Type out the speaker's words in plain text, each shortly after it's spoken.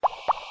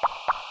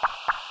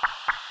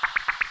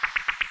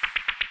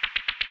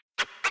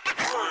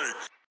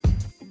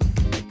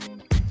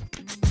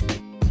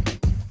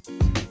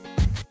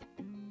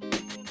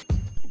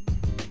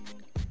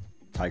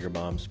Tiger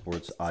Bomb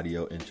Sports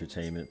Audio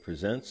Entertainment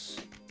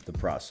presents The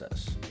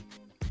Process.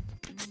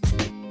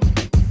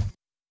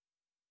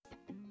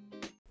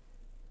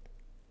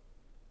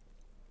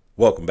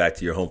 Welcome back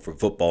to your home for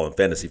football and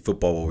fantasy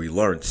football, where we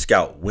learn,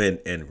 scout, win,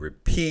 and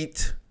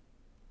repeat.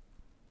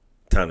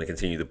 Time to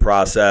continue the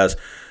process.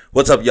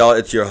 What's up, y'all?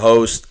 It's your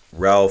host,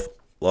 Ralph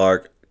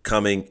Lark,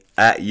 coming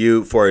at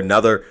you for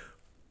another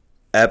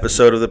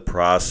episode of The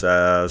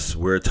Process.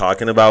 We're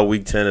talking about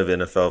Week 10 of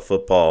NFL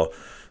football.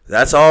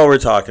 That's all we're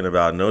talking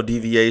about. No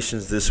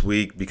deviations this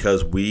week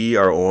because we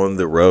are on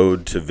the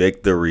road to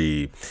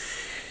victory.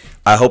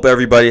 I hope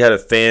everybody had a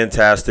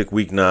fantastic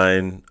Week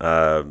 9.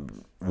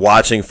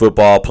 Watching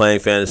football, playing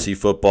fantasy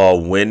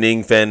football,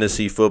 winning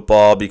fantasy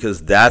football,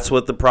 because that's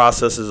what the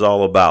process is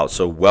all about.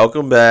 So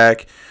welcome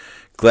back.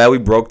 Glad we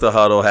broke the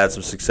huddle, had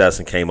some success,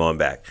 and came on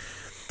back.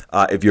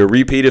 If you're a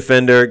repeat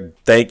offender,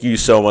 thank you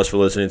so much for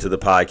listening to the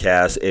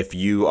podcast. If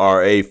you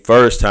are a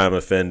first-time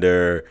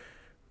offender,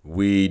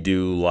 we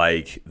do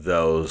like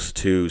those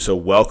too. So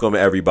welcome,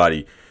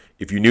 everybody.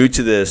 If you're new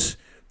to this,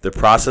 the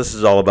process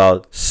is all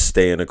about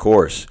staying the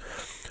course.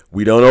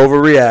 We don't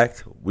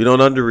overreact. We don't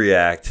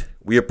underreact.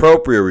 We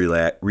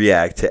appropriately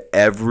react to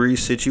every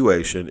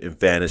situation in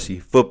fantasy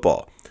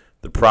football.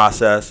 The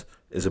process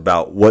is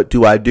about what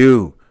do I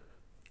do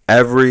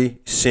every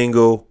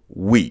single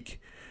week.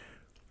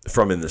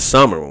 From in the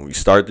summer when we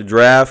start the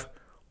draft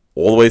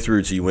all the way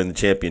through to you win the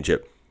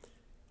championship.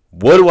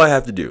 What do I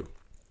have to do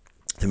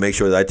to make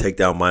sure that I take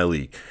down my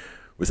league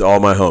with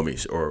all my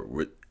homies or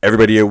with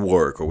everybody at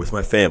work or with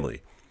my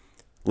family?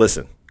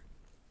 Listen,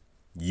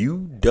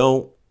 you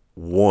don't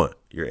want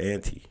your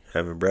auntie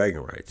having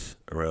bragging rights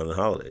around the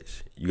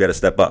holidays. You got to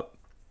step up.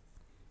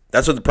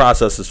 That's what the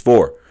process is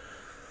for.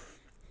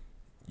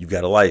 You've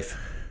got a life.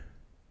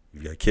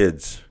 You've got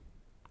kids.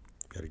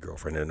 You've got a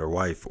girlfriend and her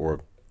wife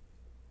or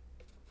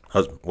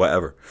husband,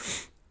 whatever.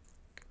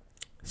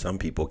 Some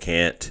people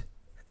can't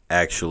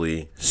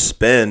actually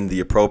spend the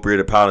appropriate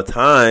amount of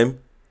time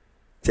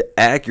to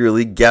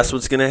accurately guess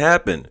what's going to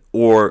happen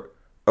or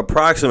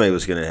approximate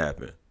what's going to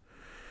happen.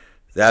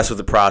 That's what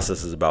the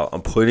process is about.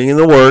 I'm putting in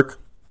the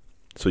work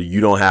so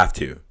you don't have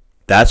to.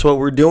 That's what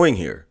we're doing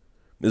here.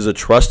 This is a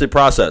trusted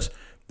process.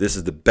 This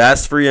is the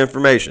best free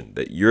information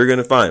that you're going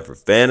to find for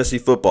fantasy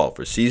football,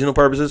 for seasonal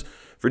purposes,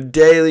 for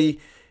daily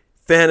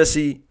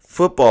fantasy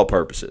football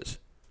purposes.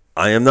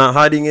 I am not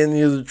hiding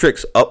any of the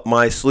tricks up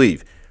my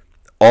sleeve.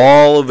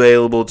 All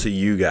available to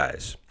you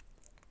guys.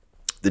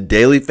 The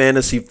daily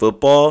fantasy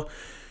football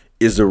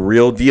is the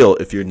real deal.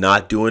 If you're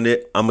not doing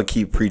it, I'm going to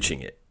keep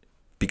preaching it.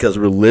 Because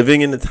we're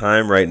living in a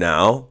time right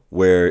now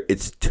where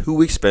it's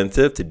too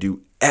expensive to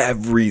do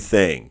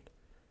everything.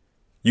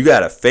 You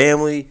got a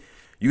family.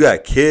 You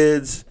got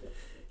kids.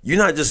 You're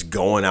not just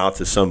going out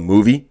to some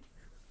movie.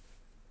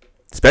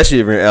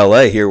 Especially if you're in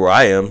LA here where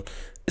I am.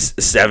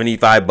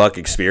 $75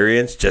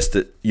 experience just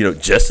to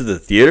the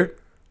theater.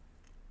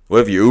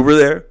 What if you Uber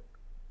there?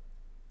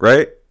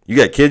 Right? You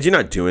got kids. You're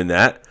not doing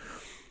that.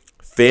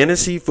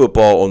 Fantasy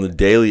football on the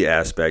daily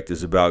aspect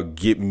is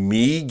about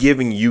me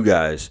giving you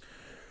guys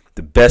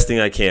the best thing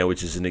I can,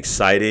 which is an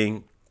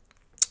exciting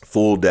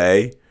full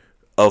day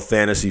of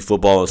fantasy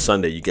football on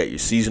Sunday. You got your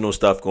seasonal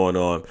stuff going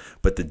on,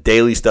 but the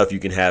daily stuff you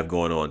can have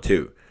going on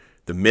too.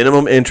 The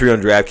minimum entry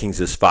on DraftKings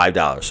is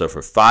 $5. So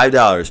for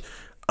 $5,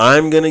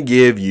 I'm going to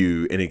give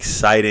you an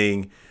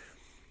exciting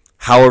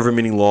however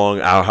many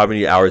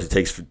hours it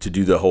takes to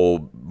do the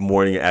whole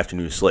morning and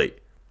afternoon slate.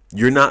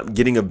 You're not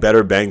getting a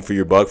better bang for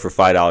your buck for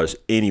 $5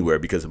 anywhere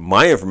because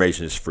my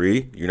information is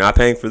free. You're not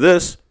paying for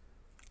this.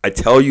 I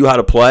tell you how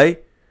to play.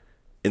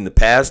 In the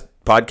past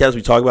podcast,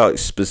 we talk about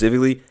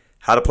specifically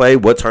how to play,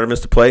 what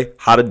tournaments to play,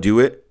 how to do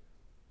it,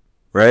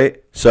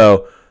 right?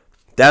 So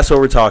that's what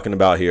we're talking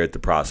about here at the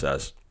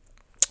process.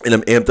 And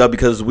I'm amped up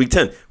because it's Week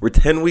 10. We're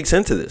 10 weeks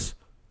into this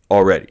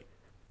already.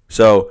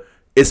 So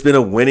it's been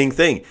a winning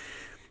thing.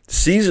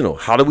 Seasonal,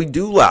 how did we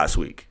do last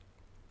week?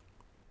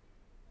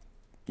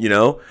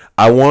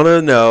 I want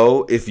to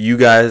know if you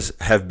guys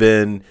have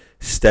been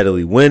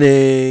steadily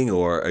winning,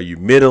 or are you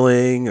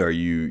middling, or are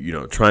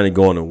you trying to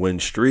go on a win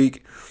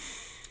streak?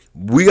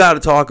 We got to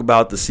talk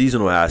about the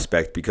seasonal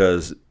aspect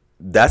because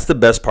that's the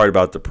best part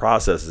about the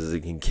process is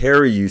it can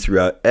carry you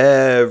throughout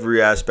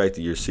every aspect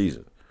of your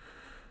season.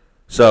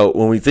 So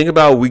when we think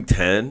about Week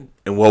 10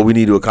 and what we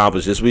need to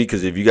accomplish this week,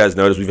 because if you guys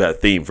notice, we've had a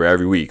theme for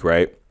every week,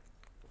 right?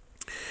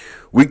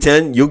 Week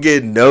 10, you'll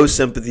get no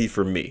sympathy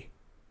from me.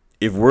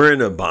 If we're in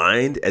a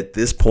bind at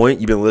this point,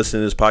 you've been listening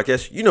to this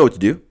podcast, you know what to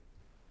do.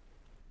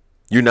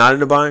 You're not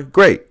in a bind?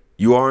 Great.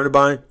 You are in a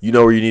bind? You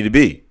know where you need to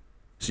be.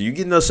 So you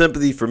get no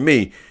sympathy from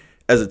me.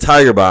 As a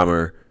Tiger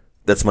Bomber,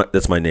 that's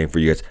my name for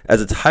you guys.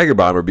 As a Tiger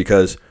Bomber,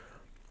 because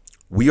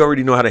we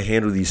already know how to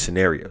handle these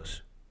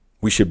scenarios.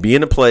 We should be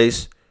in a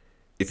place,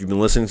 if you've been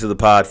listening to the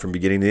pod from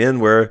beginning to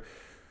end, where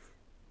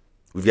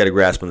we've got a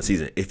grasp on the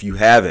season. If you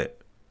haven't,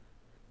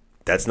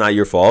 that's not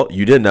your fault.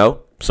 You didn't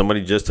know.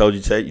 Somebody just told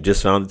you today. You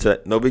just found it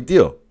today. No big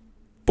deal.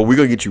 But we're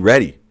going to get you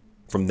ready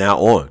from now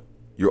on.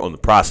 You're on the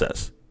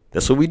process.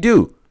 That's what we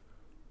do.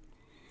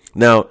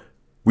 Now,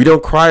 we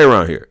don't cry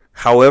around here.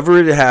 however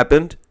it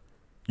happened,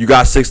 you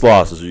got 6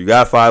 losses, or you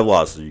got 5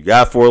 losses, or you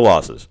got 4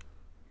 losses.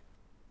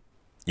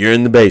 You're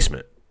in the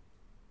basement.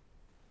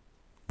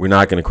 We're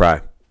not going to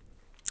cry.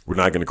 We're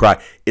not going to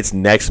cry. It's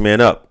next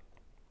man up.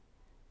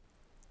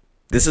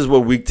 This is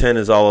what Week 10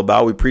 is all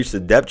about. We preach the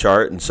depth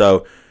chart, and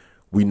so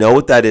we know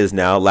what that is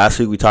now. Last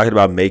week we talked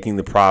about making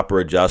the proper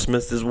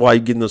adjustments. This is why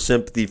you're getting no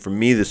sympathy from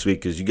me this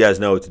week, because you guys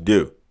know what to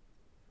do.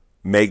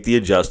 Make the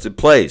adjusted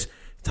plays.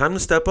 Time to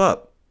step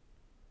up.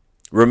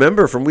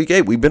 Remember, from Week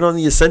 8, we've been on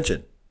the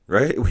ascension,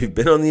 right? We've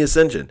been on the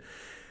ascension.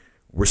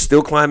 We're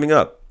still climbing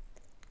up.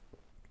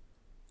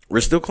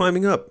 We're still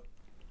climbing up.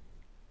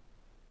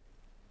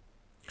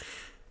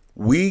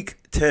 Week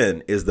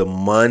 10 is the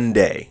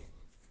Monday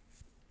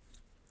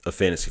of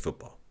fantasy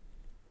football.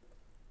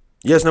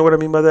 You guys know what I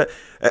mean by that?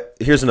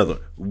 Here's another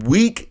one.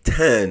 Week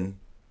 10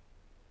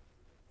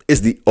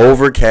 is the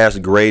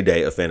overcast gray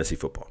day of fantasy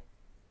football.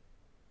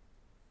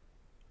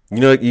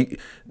 Here's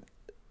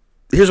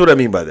what I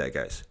mean by that,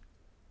 guys.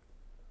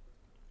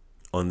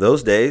 On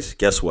those days,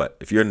 guess what?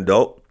 If you're an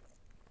adult,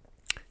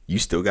 you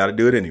still got to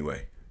do it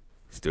anyway.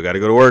 Still got to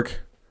go to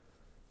work.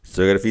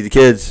 Still got to feed the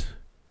kids.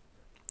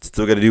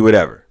 Still got to do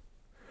whatever.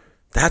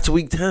 That's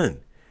Week 10.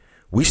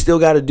 We still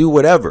got to do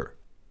whatever.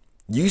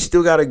 You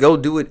still got to go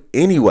do it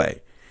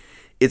anyway.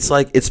 It's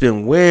like it's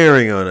been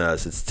wearing on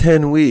us. It's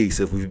 10 weeks.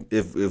 If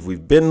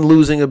we've been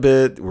losing a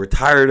bit, we're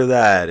tired of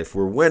that. If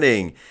we're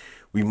winning,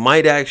 we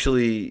might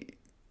actually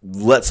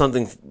let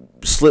something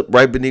slip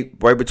right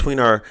between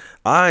our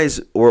eyes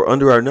or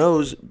under our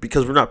nose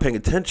because we're not paying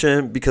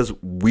attention, because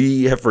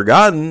we have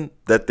forgotten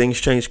that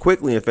things change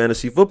quickly in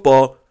fantasy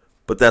football.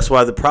 But that's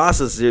why the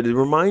process is here to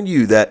remind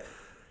you that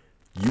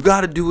you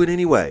got to do it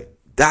anyway.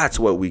 That's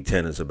what Week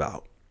 10 is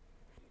about.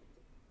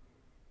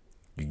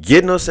 You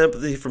get no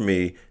sympathy from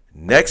me.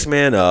 Next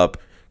man up,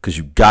 because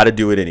you got to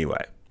do it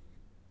anyway.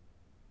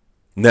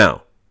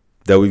 Now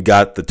that we've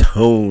got the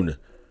tone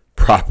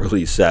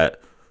properly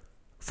set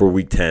for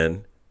Week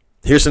 10,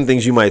 here's some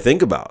things you might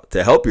think about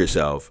to help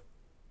yourself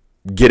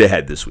get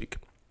ahead this week.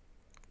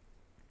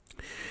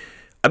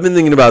 I've been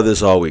thinking about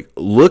this all week.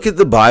 Look at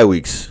the bye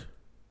weeks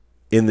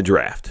in the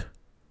draft.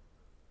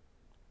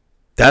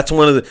 That's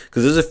one of the,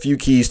 because there's a few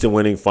keys to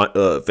winning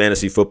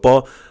fantasy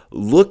football.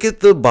 Look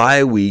at the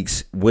bye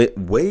weeks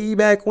way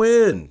back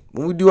when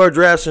we do our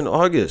drafts in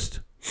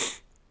August.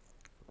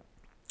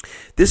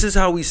 This is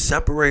how we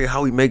separate,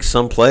 how we make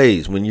some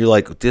plays when you're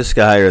like this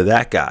guy or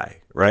that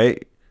guy,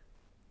 right?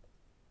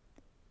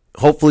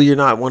 Hopefully you're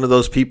not one of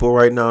those people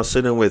right now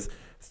sitting with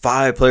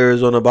 5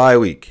 players on a bye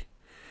week.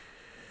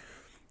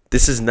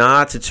 This is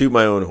not to toot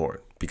my own horn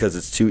because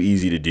it's too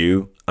easy to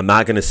do. I'm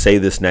not going to say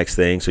this next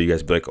thing so you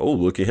guys be like, oh,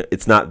 look at him.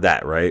 It's not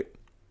that, right?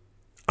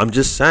 I'm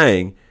just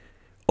saying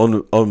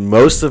on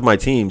most of my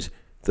teams,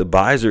 the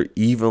buys are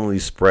evenly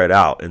spread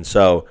out. And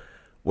so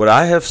what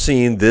I have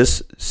seen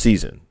this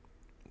season,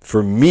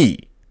 for me,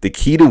 the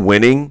key to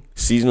winning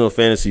seasonal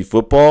fantasy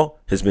football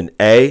has been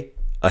a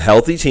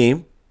healthy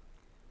team,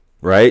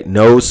 right?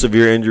 No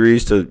severe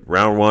injuries to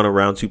round 1 or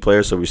round 2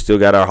 players, so we still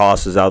got our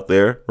hosses out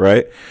there,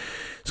 right?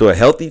 So a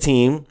healthy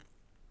team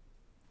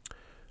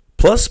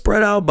plus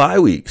spread out bye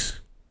weeks.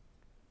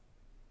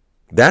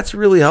 That's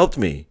really helped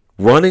me.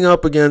 Running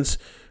up against,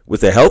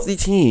 with a healthy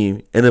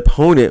team, an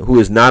opponent who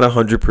is not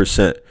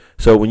 100%.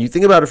 So when you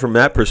think about it from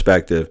that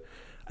perspective,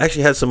 I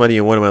actually had somebody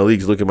in one of my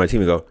leagues look at my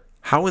team and go,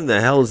 how in the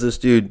hell is this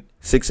dude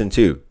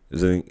 6-2?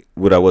 Is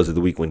what I was at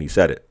the week when he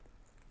said it.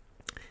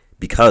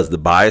 Because the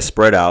bye is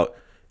spread out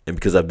and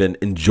because I've been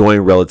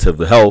enjoying relative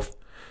health,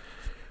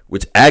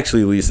 which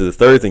actually leads to the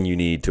third thing you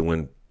need to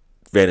win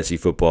fantasy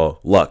football,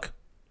 luck.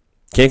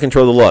 Can't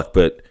control the luck,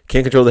 but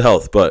can't control the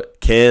health,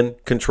 but can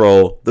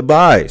control the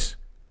buys.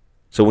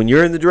 So when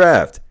you're in the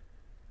draft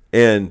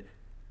and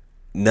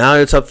now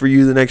it's up for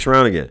you the next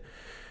round again,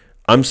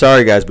 I'm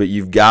sorry guys, but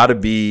you've got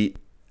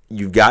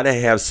to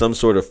have some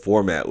sort of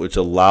format which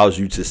allows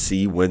you to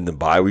see when the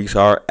bye weeks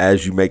are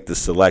as you make the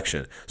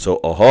selection. So,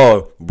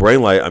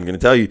 Brainlight, I'm going to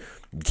tell you,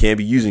 you can't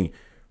be using,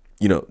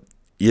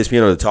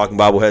 ESPN or the Talking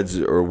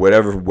Bobbleheads or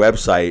whatever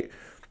website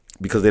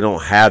because they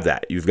don't have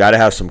that. You've got to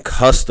have some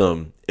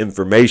custom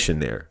information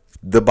there.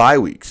 The bye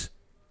weeks.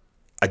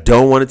 I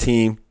don't want a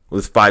team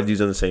with 5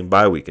 dudes on the same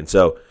bye week. And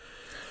so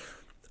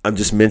I'm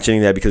just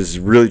mentioning that because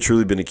it's really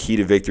truly been a key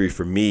to victory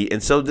for me.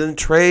 And so then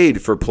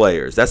trade for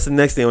players. That's the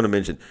next thing I want to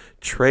mention.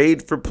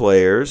 Trade for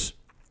players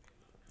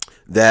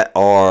that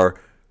are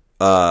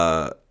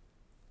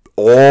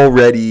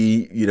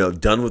already,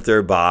 done with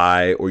their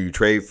bye, or you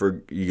trade for,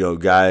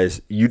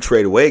 guys, you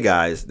trade away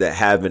guys that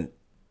haven't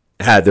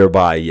had their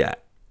bye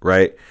yet,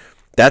 right?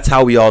 That's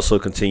how we also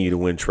continue to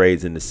win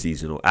trades in the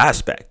seasonal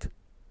aspect.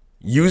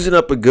 Using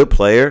up a good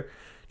player,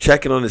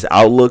 checking on his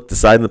outlook,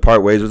 deciding to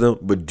part ways with him,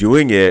 but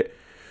doing it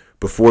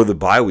before the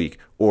bye week,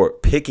 or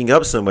picking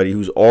up somebody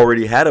who's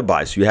already had a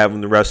bye so you have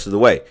them the rest of the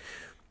way.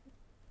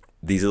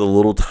 These are the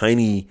little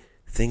tiny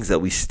things that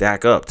we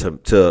stack up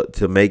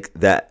to make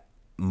that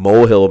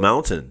molehill a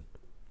mountain.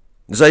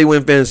 That's how you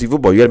win fantasy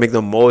football. You got to make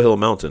the molehill a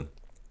mountain.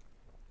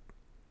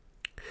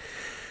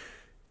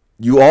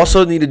 You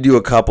also need to do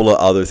a couple of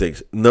other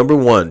things. Number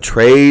one,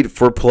 trade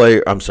for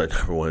player. I'm sorry,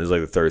 number one is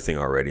like the third thing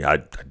already. I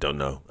don't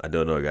know. I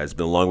don't know, guys. It's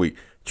been a long week.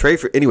 Trade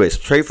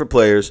for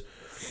players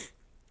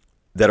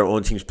that are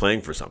on teams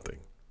playing for something.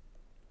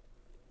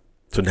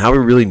 So now we're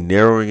really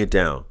narrowing it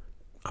down.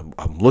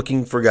 I'm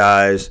looking for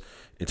guys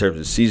in terms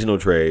of seasonal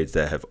trades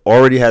that have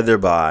already had their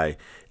bye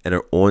and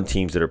are on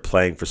teams that are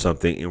playing for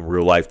something in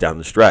real life down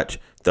the stretch.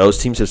 Those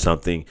teams have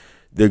something.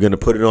 They're going to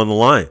put it on the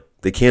line.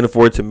 They can't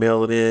afford to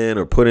mail it in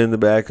or put in the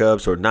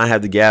backups or not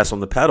have the gas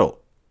on the pedal.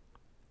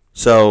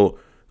 So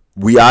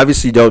we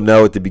obviously don't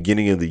know at the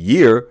beginning of the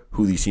year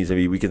who these teams may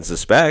be. We can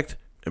suspect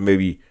and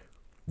maybe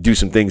do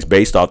some things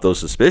based off those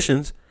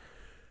suspicions.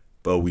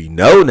 But we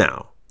know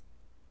now.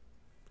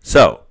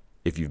 So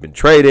if you've been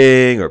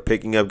trading or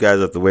picking up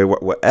guys off the way,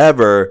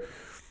 whatever,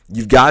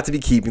 you've got to be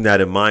keeping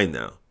that in mind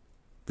now.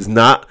 There's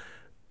not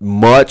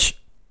much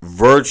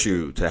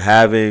virtue to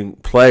having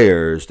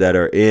players that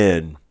are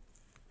in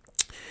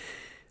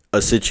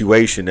a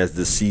situation as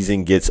the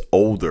season gets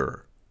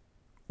older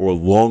or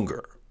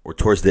longer or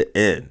towards the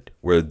end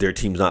where their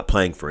team's not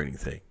playing for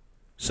anything.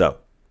 So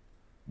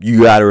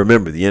you got to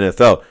remember the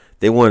NFL,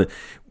 they want to,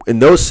 in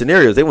those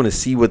scenarios, they want to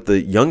see what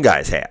the young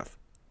guys have.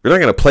 You're not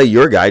going to play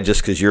your guy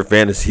just because your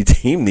fantasy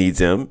team needs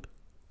him.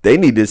 They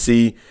need to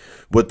see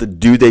what the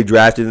dude they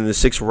drafted in the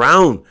 6th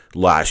round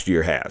last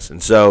year has.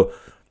 And so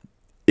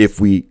if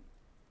we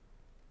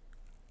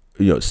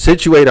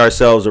situate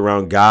ourselves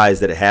around guys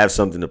that have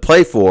something to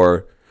play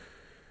for,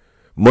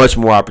 much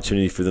more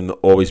opportunity for them to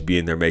always be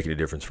in there making a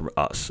difference for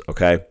us,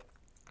 okay?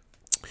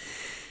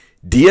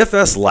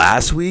 DFS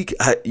last week,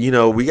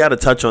 we got to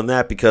touch on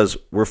that because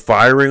we're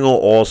firing on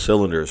all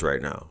cylinders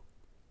right now.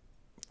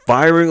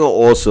 Firing on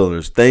all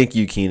cylinders. Thank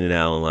you, Keenan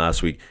Allen,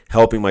 last week,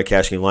 helping my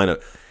cash game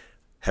lineup.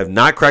 Have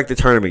not cracked the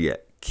tournament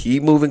yet.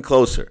 Keep moving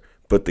closer,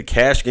 but the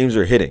cash games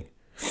are hitting.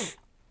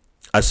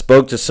 I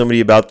spoke to somebody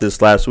about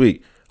this last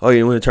week. Oh, you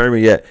didn't win a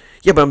tournament yet?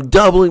 Yeah, but I'm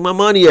doubling my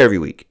money every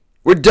week.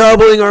 We're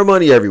doubling our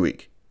money every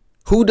week.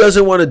 Who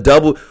doesn't want to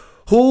double?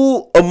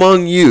 Who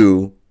among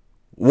you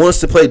wants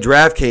to play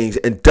DraftKings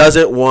and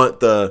doesn't want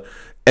the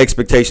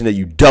expectation that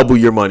you double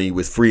your money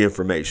with free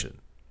information?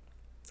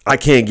 I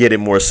can't get it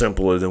more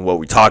simpler than what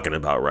we're talking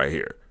about right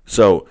here.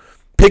 So,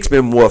 picks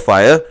been more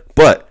fire.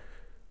 But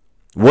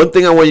one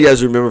thing I want you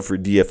guys to remember for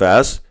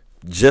DFS,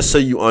 just so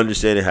you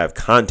understand and have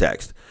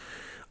context,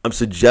 I'm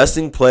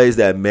suggesting plays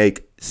that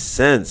make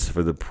sense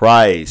for the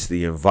price,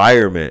 the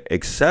environment,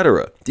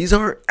 etc. These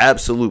aren't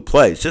absolute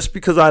plays. Just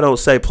because I don't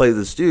say play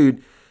this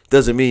dude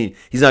doesn't mean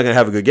he's not going to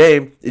have a good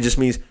game. It just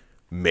means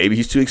maybe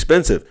he's too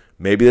expensive.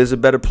 Maybe there's a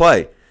better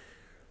play.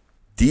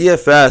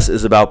 DFS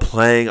is about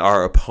playing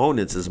our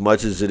opponents as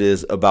much as it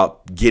is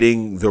about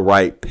getting the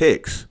right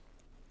picks.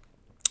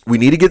 We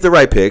need to get the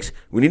right picks.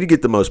 We need to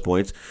get the most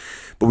points.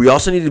 But we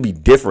also need to be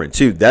different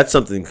too. That's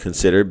something to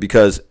consider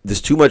because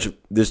there's too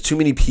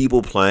many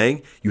people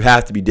playing. You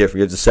have to be different.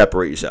 You have to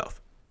separate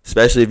yourself,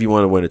 especially if you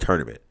want to win a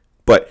tournament.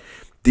 But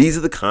these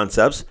are the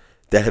concepts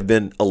that have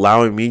been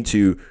allowing me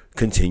to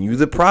continue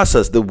the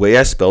process the way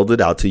I spelled it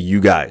out to you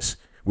guys,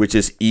 which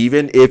is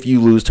even if you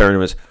lose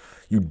tournaments,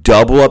 you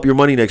double up your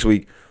money next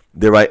week,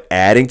 thereby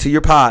adding to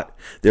your pot,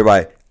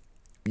 thereby,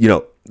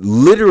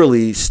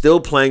 literally still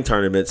playing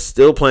tournaments,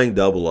 still playing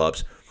double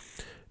ups.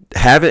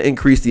 Haven't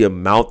increased the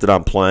amount that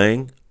I'm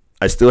playing.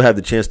 I still have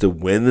the chance to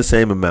win the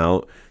same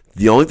amount.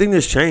 The only thing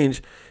that's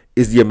changed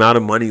is the amount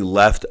of money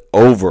left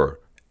over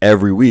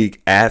every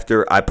week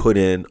after I put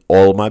in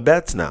all of my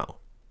bets now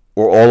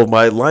or all of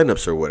my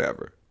lineups or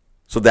whatever.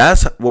 So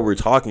that's what we're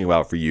talking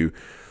about for you.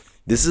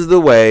 This is the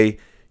way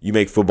you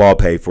make football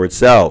pay for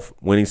itself.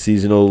 Winning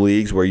seasonal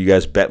leagues where you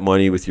guys bet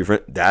money with your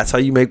friend. That's how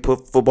you make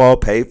football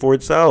pay for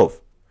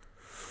itself.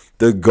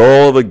 The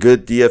goal of a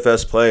good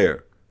DFS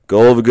player,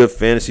 goal of a good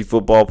fantasy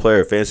football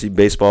player, fantasy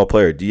baseball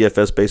player,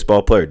 DFS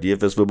baseball player,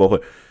 DFS football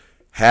player,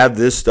 have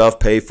this stuff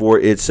pay for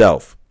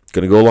itself. It's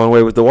going to go a long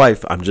way with the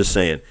wife. I'm just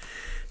saying.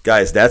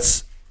 Guys,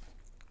 that's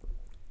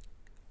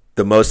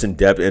the most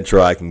in-depth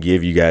intro I can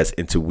give you guys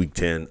into Week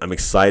 10. I'm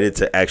excited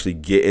to actually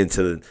get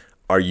into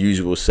our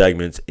usual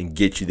segments and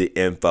get you the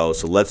info.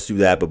 So let's do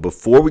that. But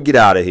before we get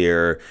out of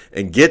here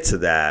and get to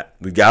that,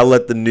 we got to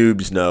let the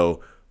noobs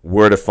know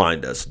where to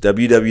find us.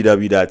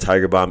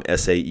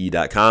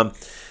 www.tigerbombsae.com.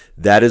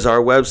 That is our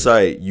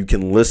website. You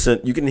can listen.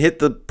 You can hit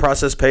the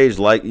process page,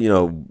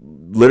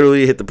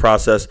 literally hit the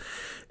process.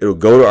 It'll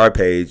go to our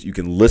page. You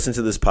can listen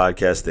to this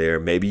podcast there.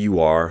 Maybe you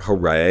are.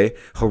 Hooray.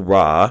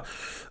 Hurrah.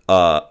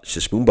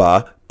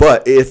 Shishboomba.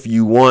 But if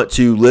you want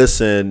to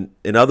listen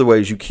in other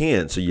ways, you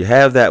can. So you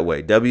have that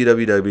way.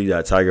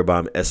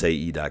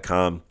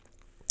 www.tigerbombsae.com.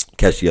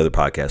 Catch the other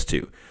podcast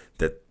too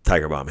that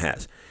Tiger Bomb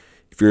has.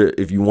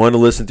 If you want to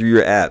listen through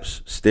your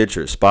apps,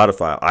 Stitcher,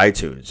 Spotify,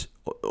 iTunes,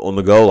 on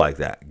the go like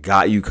that,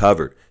 got you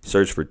covered.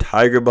 Search for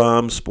Tiger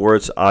Bomb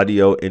Sports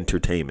Audio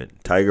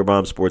Entertainment. Tiger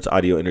Bomb Sports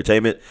Audio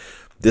Entertainment.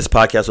 This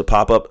podcast will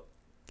pop up.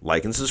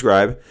 Like and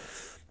subscribe.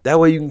 That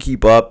way you can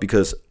keep up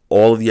because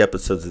all of the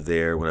episodes are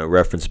there. When I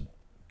reference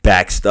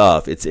back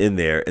stuff, it's in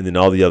there. And then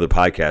all the other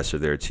podcasts are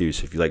there too.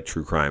 So if you like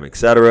true crime,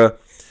 etc.,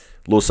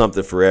 little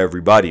something for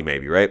everybody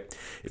maybe, right?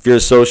 If you're a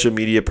social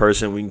media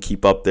person, we can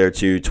keep up there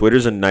too.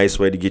 Twitter's a nice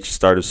way to get your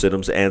starter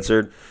sit-ems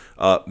answered.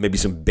 Maybe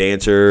some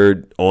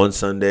banter on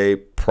Sunday,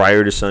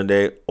 prior to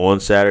Sunday, on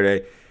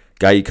Saturday.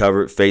 Got you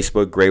covered.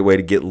 Facebook, great way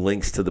to get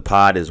links to the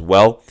pod as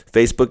well.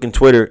 Facebook and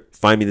Twitter,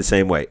 find me the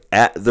same way.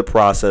 At the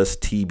Process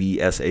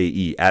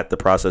TBSAE. At the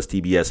Process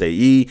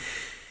TBSAE.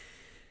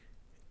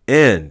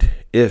 And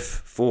if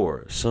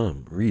for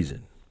some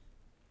reason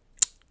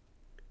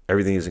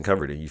everything isn't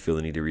covered and you feel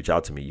the need to reach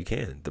out to me, you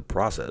can. The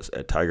Process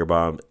at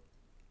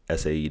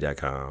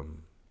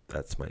tigerbombsae.com.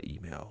 That's my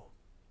email.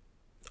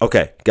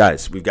 Okay,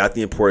 guys, we've got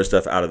the important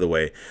stuff out of the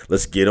way.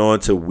 Let's get on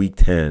to week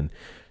 10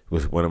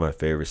 with one of my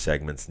favorite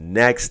segments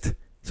next,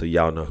 so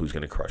y'all know who's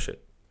going to crush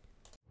it.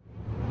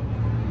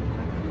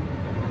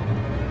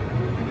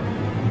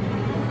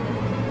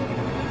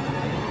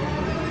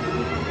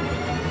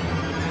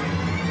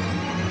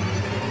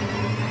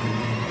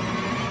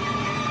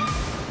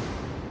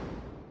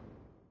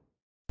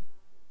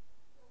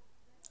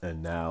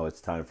 And now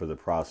it's time for the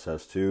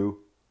process to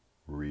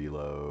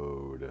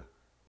reload.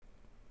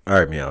 All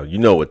right, meow, you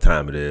know what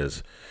time it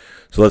is.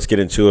 So let's get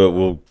into it.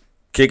 We'll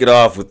kick it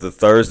off with the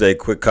Thursday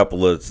quick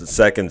couple of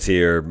seconds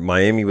here.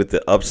 Miami with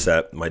the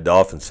upset. My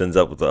Dolphins sends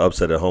up with the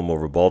upset at home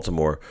over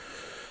Baltimore.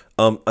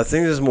 I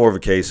think this is more of a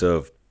case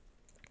of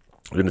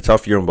been a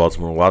tough year in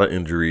Baltimore, a lot of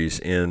injuries,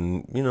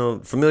 and, you know,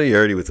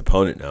 familiarity with the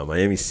opponent now.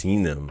 Miami's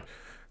seen them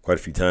quite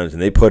a few times,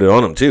 and they put it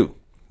on them too.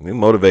 They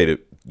motivated,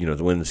 you know,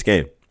 to win this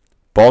game.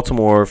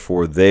 Baltimore,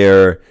 for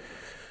their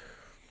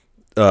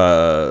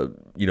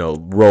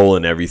role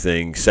in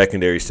everything.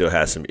 Secondary still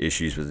has some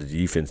issues, but the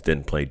defense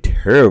didn't play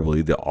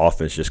terribly. The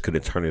offense just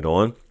couldn't turn it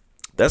on.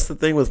 That's the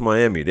thing with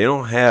Miami. They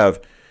don't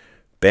have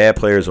bad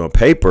players on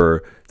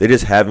paper. They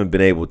just haven't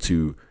been able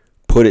to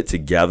put it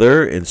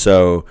together. And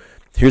so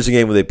here's a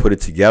game where they put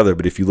it together,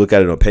 but if you look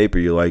at it on paper,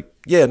 you're like,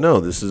 yeah, no,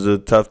 this is a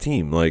tough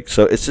team.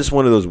 So it's just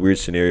one of those weird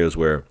scenarios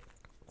where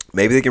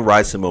maybe they can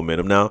ride some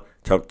momentum now,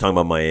 talking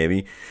about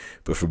Miami.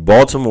 But for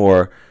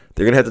Baltimore,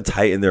 they're going to have to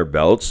tighten their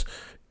belts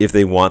if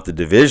they want the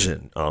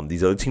division.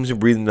 These other teams are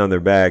breathing down their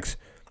backs.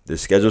 The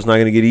schedule's not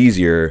going to get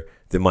easier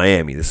than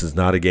Miami. This is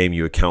not a game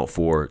you account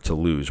for to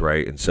lose,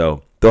 right? And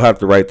so they'll have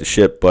to right the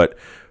ship. But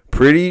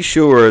pretty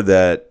sure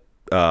that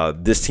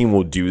this team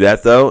will do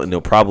that, though, and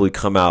they'll probably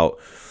come out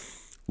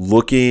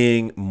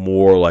looking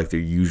more like their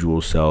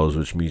usual selves,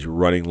 which means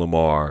running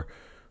Lamar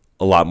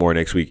a lot more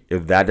next week.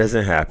 If that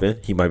doesn't happen,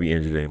 he might be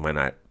injured and he might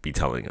not be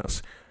telling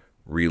us.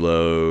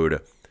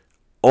 Reload.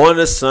 On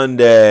a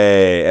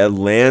Sunday,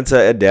 Atlanta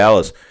at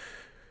Dallas.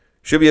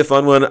 Should be a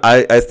fun one.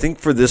 I think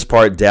for this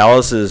part,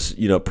 Dallas is,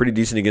 pretty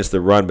decent against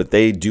the run, but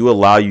they do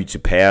allow you to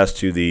pass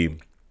to the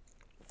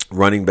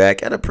running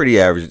back at a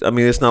pretty average. I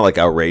mean, it's not like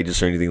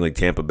outrageous or anything like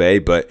Tampa Bay,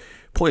 but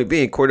point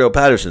being, Cordell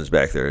Patterson's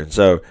back there. And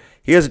so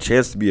he has a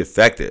chance to be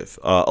effective,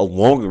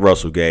 along with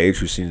Russell Gage,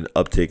 who's seen an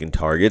uptick in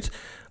targets.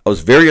 I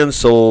was very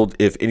unsold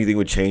if anything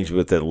would change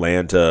with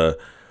Atlanta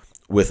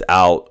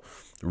without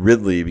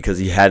Ridley because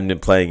he hadn't been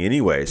playing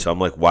anyway. So I'm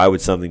like, why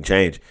would something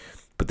change?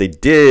 But they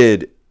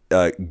did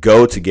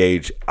go to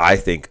Gage, I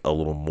think, a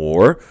little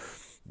more.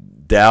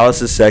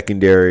 Dallas'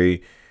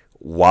 secondary,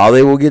 while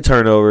they will get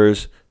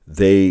turnovers,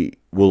 they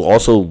will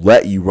also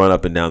let you run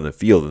up and down the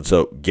field. And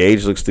so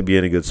Gage looks to be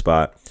in a good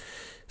spot.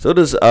 So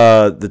does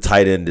the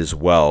tight end as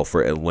well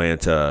for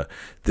Atlanta.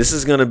 This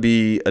is going to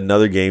be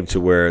another game to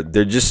where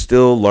they're just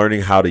still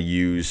learning how to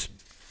use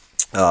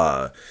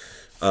the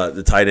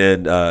tight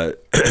end.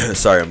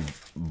 Sorry, I'm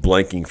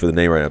blanking for the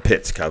name right now.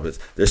 Pitts, Cowboys.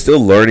 They're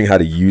still learning how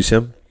to use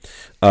him,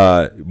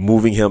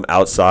 moving him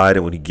outside,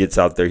 and when he gets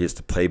out there, he has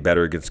to play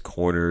better against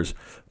corners.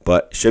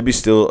 But should be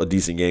still a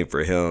decent game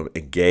for him.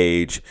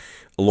 Engage,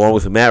 along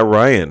with Matt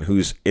Ryan,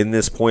 who's in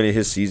this point in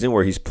his season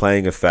where he's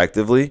playing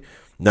effectively.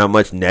 Not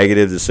much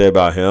negative to say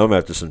about him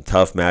after some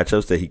tough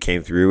matchups that he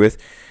came through with.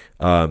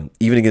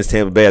 Even against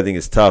Tampa Bay, I think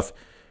it's tough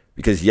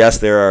because, yes,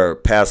 there are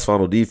pass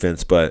funnel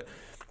defense, but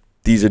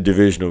these are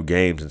divisional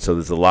games, and so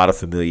there's a lot of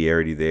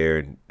familiarity there.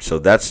 And so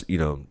that's,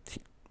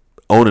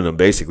 owning them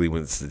basically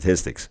with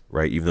statistics,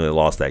 right, even though they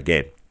lost that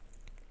game.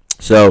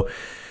 So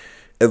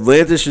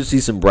Atlanta should see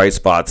some bright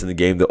spots in the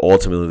game that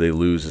ultimately they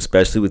lose,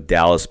 especially with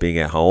Dallas being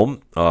at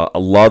home. I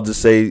love to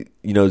say,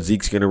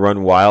 Zeke's going to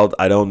run wild.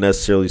 I don't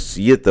necessarily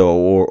see it, though,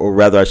 or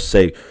rather I should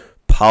say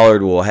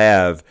Pollard will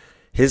have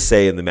his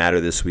say in the matter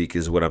this week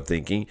is what I'm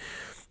thinking.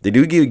 They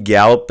do give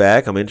Gallup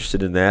back. I'm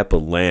interested in that, but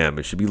Lamb.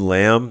 It should be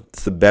Lamb.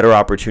 It's a better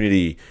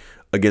opportunity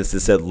against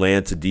this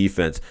Atlanta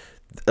defense.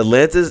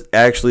 Atlanta's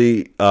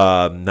actually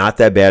not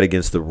that bad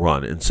against the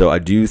run, and so I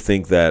do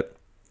think that,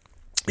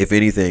 if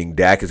anything,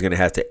 Dak is going to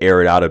have to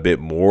air it out a bit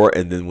more,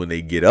 and then when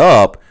they get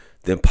up,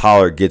 then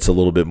Pollard gets a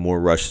little bit more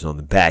rushes on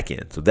the back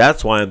end. So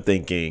that's why I'm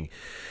thinking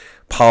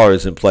Pollard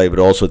is in play, but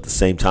also at the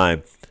same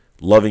time,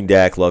 loving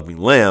Dak, loving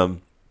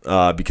Lamb,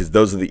 because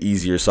those are the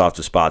easier,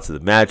 softer spots of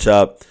the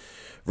matchup.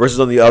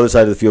 Versus on the other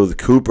side of the field with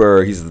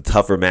Cooper, he's the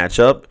tougher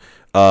matchup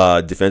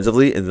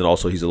defensively, and then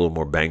also he's a little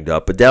more banged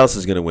up. But Dallas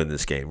is going to win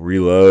this game.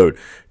 Reload.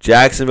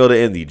 Jacksonville to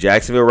Indy.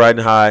 Jacksonville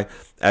riding high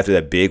after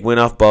that big win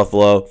off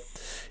Buffalo.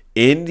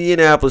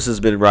 Indianapolis has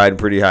been riding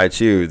pretty high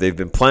too. They've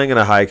been playing at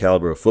a high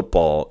caliber of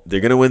football. They're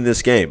going to win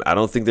this game. I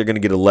don't think they're going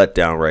to get a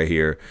letdown right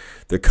here.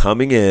 They're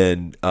coming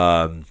in.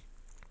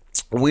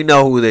 We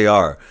know who they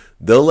are.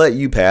 They'll let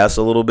you pass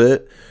a little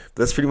bit.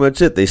 That's pretty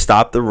much it. They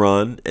stop the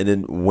run, and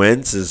then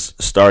Wentz is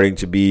starting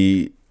to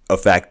be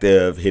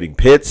effective hitting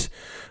Pitts,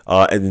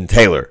 and then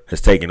Taylor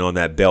has taken on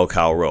that bell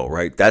cow role,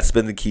 right? That's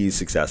been the key to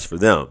success for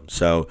them.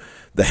 So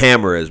the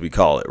hammer, as we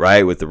call it,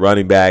 right, with the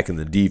running back and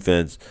the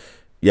defense,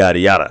 yada,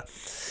 yada.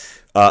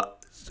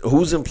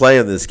 Who's in play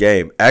in this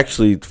game?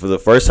 Actually, for the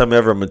first time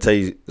ever, I'm going to tell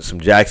you some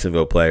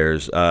Jacksonville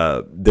players.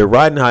 They're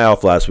riding high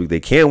off last week. They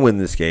can win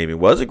this game. It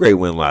was a great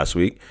win last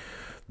week.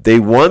 They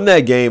won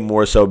that game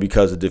more so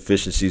because of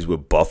deficiencies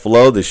with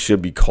Buffalo that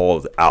should be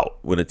called out.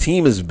 When a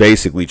team is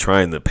basically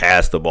trying to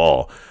pass the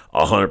ball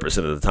 100%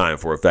 of the time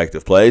for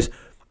effective plays,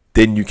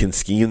 then you can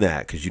scheme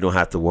that because you don't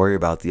have to worry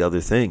about the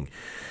other thing.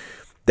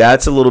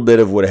 That's a little bit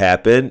of what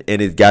happened,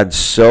 and it got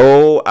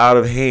so out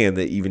of hand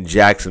that even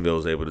Jacksonville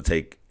was able to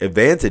take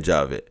advantage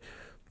of it.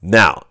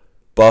 Now,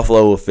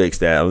 Buffalo will fix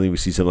that. I don't think we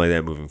see something like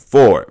that moving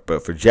forward.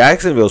 But for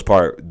Jacksonville's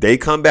part, they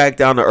come back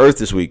down to earth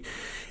this week.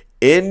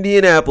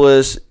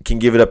 Indianapolis can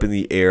give it up in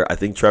the air. I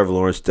think Trevor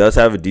Lawrence does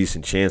have a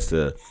decent chance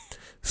to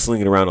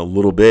sling it around a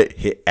little bit.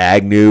 Hit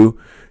Agnew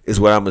is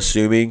what I'm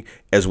assuming,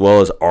 as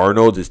well as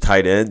Arnold, his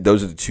tight end.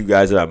 Those are the two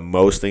guys that I'm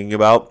most thinking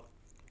about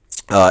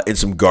in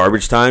some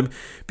garbage time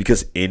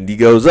because Indy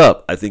goes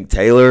up. I think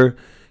Taylor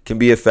can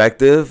be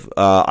effective.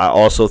 I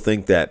also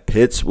think that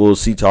Pitts will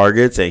see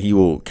targets and he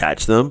will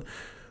catch them.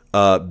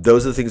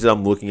 Those are the things that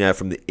I'm looking at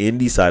from the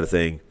Indy side of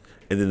thing,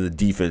 and then the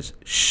defense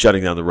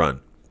shutting down the run.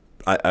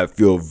 I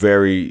feel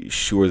very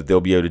sure that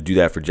they'll be able to do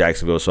that for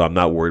Jacksonville, so I'm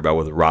not worried about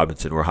whether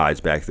Robinson or Hyde's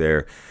back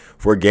there.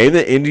 For a game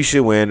that Indy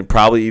should win,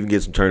 probably even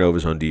get some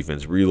turnovers on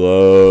defense.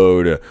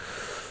 Reload.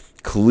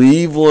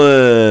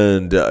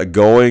 Cleveland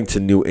going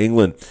to New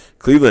England.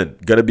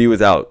 Cleveland going to be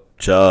without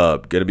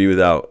Chubb, going to be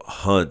without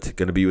Hunt,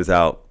 going to be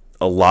without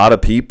a lot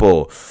of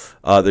people.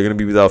 They're going to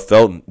be without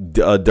Felton.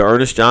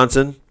 D'Ernest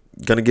Johnson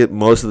going to get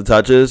most of the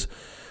touches.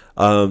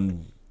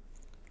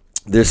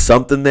 There's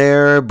something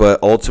there,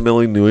 but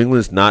ultimately New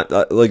England's not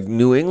like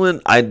New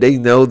England. They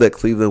know that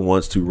Cleveland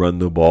wants to run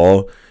the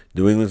ball.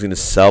 New England's going to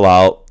sell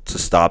out to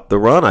stop the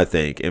run, I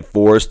think, and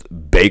forced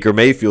Baker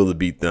Mayfield to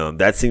beat them.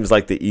 That seems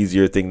like the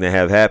easier thing to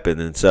have happen,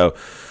 and so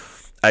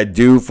I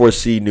do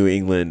foresee New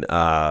England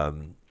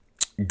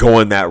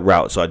going that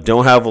route. So I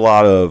don't have a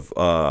lot of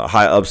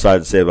high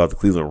upside to say about the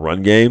Cleveland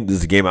run game. This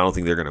is a game I don't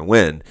think they're going to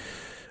win,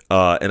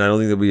 and I don't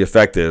think they'll be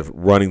effective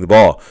running the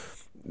ball.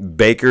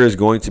 Baker is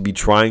going to be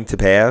trying to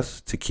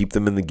pass to keep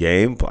them in the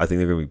game. I think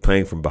they're going to be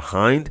playing from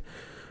behind.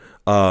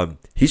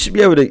 He should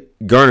be able to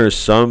garner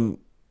some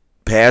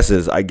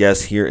passes, I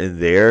guess, here and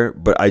there,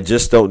 but I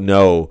just don't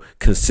know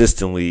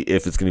consistently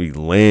if it's going to be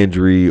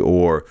Landry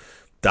or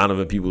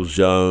Donovan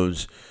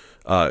Peoples-Jones,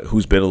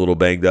 who's been a little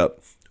banged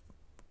up.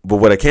 But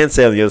what I can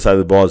say on the other side of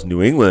the ball is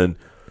New England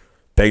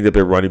banged up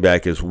at running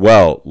back as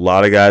well. A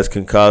lot of guys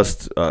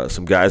concussed,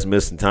 some guys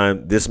missing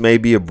time. This may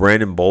be a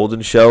Brandon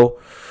Bolden show.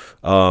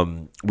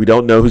 We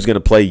don't know who's going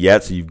to play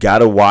yet, so you've got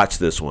to watch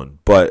this one.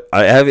 But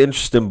I have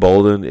interest in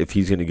Bolden if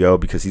he's going to go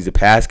because he's a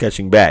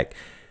pass-catching back.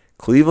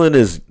 Cleveland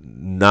is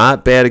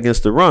not bad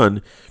against the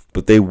run,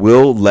 but they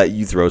will let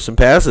you throw some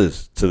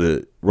passes to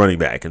the running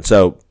back. And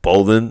so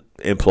Bolden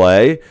in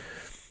play,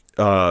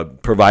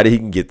 provided he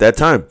can get that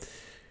time.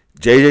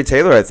 J.J.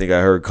 Taylor, I think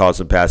I heard, caught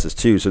some passes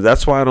too. So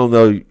that's why I don't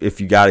know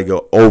if you got to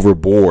go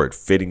overboard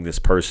fitting this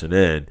person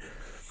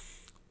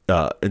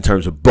in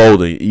terms of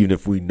Bolden, even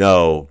if we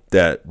know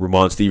that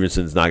Ramon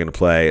Stevenson's not going to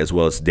play as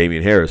well as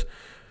Damian Harris,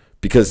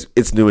 because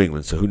it's New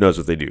England, so who knows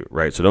what they do,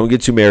 right? So don't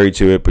get too married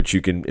to it, but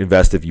you can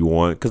invest if you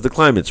want because the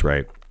climate's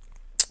right.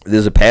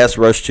 There's a pass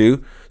rush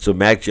too, so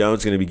Mac Jones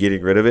is going to be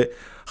getting rid of it.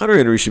 Hunter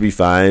Henry should be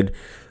fine.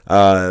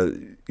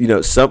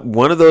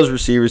 One of those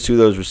receivers, two of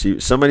those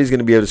receivers, somebody's going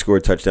to be able to score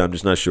a touchdown. I'm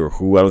just not sure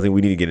who. I don't think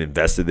we need to get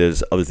invested.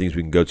 There's other things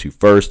we can go to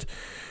first.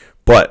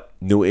 But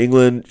New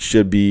England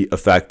should be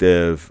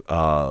effective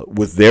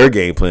with their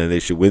game plan. They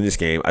should win this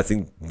game. I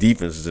think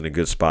defense is in a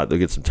good spot. They'll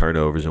get some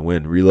turnovers and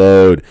win.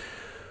 Reload.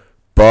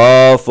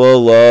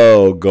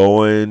 Buffalo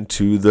going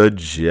to the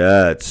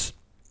Jets.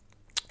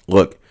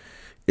 Look,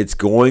 it's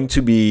going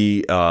to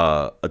be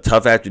a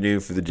tough afternoon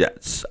for the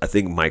Jets. I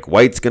think Mike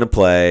White's going to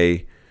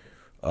play.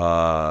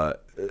 And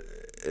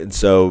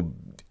so,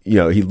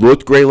 he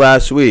looked great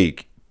last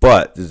week,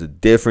 but there's a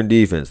different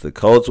defense. The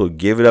Colts will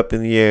give it up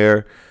in the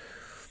air.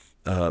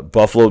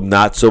 Buffalo,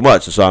 not so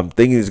much. So I'm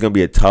thinking it's going to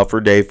be a tougher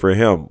day for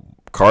him.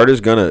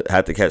 Carter's going to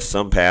have to catch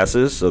some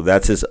passes, so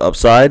that's his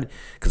upside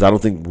because I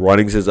don't think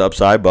running's his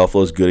upside.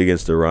 Buffalo's good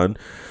against the run.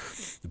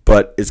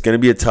 But it's going to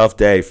be a tough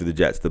day for the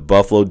Jets. The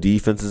Buffalo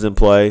defense is in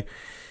play.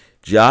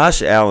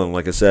 Josh Allen,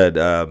 like I said,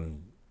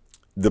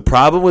 the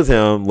problem with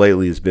him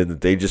lately has been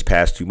that they just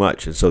pass too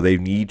much, and so they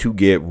need to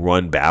get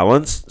run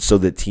balance so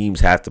that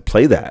teams have to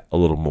play that a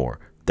little more.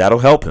 That'll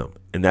help him,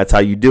 and that's how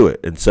you do it.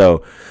 And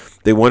so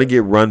they want to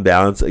get run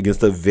balance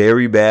against a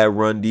very bad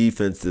run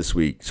defense this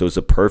week, so it's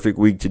a perfect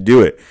week to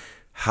do it.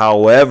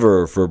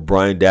 However, for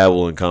Brian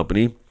Dabble and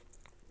company,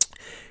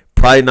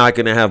 probably not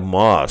going to have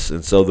Moss.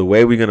 And so the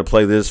way we're going to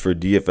play this for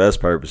DFS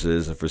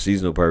purposes and for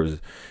seasonal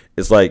purposes,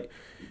 it's like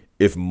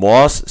if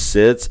Moss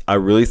sits, I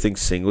really think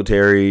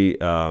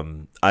Singletary,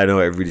 I know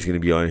everybody's going to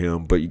be on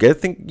him, but you got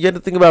to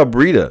think about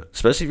Breida,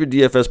 especially for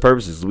DFS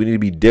purposes. We need to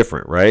be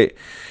different, right?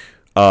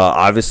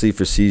 Obviously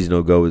for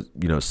seasonal, go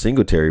with,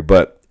 Singletary.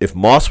 But if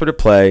Moss were to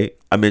play,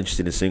 I'm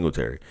interested in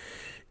Singletary.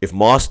 If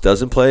Moss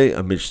doesn't play,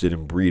 I'm interested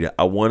in Breida.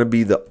 I want to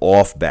be the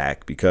off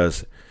back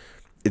because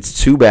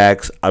it's two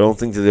backs. I don't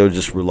think that they'll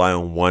just rely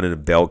on one in a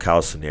bell cow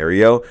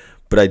scenario.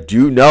 But I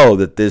do know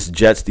that this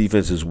Jets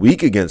defense is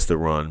weak against the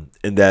run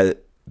and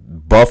that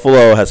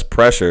Buffalo has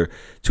pressure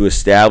to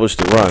establish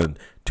the run,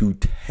 to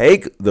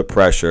take the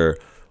pressure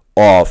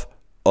off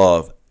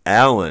of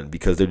Allen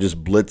because they're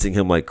just blitzing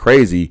him like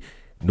crazy,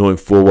 knowing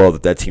full well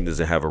that team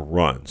doesn't have a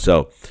run.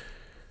 So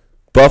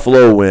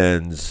Buffalo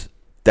wins.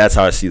 That's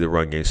how I see the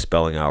run game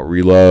spelling out.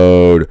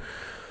 Reload.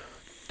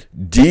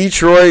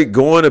 Detroit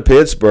going to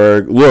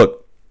Pittsburgh.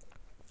 Look,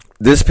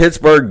 this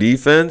Pittsburgh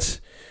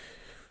defense,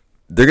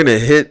 they're going to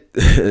hit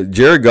 –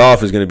 Jared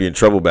Goff is going to be in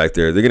trouble back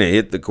there. They're going to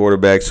hit the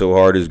quarterback so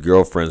hard his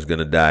girlfriend's going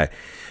to die.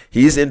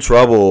 He's in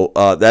trouble.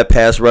 That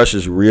pass rush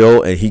is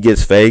real, and he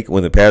gets fake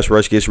when the pass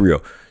rush gets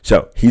real.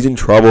 So he's in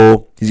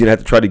trouble. He's going to have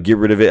to try to get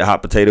rid of it,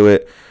 hot potato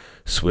it.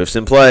 Swift's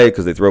in play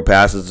because they throw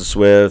passes to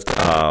Swift.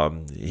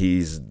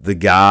 He's the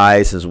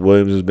guy since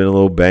Williams has been a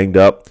little banged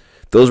up.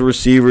 Those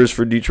receivers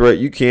for Detroit,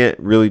 you can't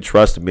really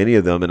trust many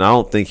of them, and I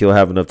don't think he'll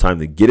have enough time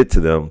to get it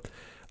to them.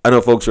 I know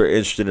folks are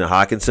interested in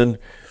Hawkinson.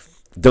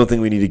 Don't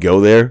think we need to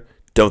go there.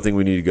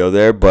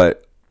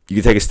 But you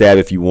can take a stab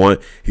if you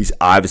want. He's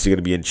obviously going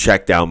to be in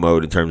check down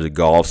mode in terms of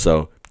golf,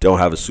 so don't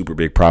have a super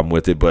big problem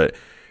with it. But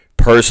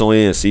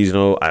personally, in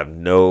seasonal, I have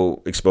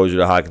no exposure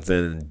to Hawkinson.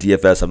 In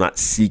DFS, I'm not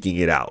seeking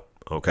it out.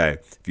 Okay,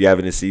 if you have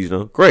it in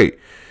seasonal, great.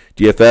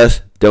 DFS,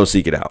 don't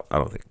seek it out, I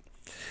don't think.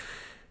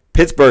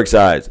 Pittsburgh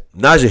sides,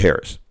 Najee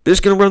Harris. They're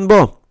just going to run the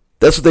ball.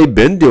 That's what they've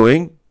been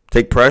doing.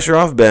 Take pressure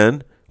off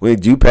Ben. When they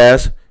do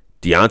pass,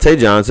 Deontay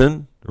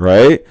Johnson,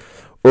 right?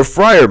 Or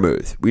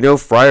Freiermuth. We know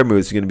Freiermuth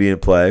is going to be in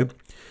play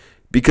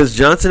because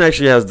Johnson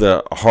actually has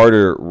the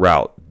harder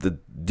route. The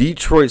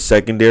Detroit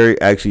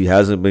secondary actually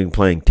hasn't been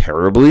playing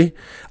terribly.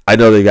 I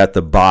know they got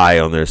the bye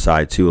on their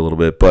side too a little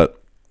bit, but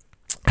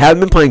haven't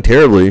been playing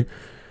terribly.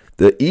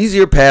 The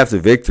easier path to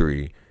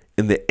victory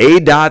and the A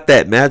dot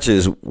that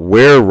matches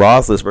where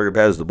Roethlisberger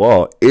passes the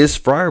ball is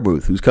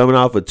Freiermuth, who's coming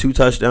off a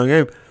 2-touchdown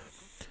game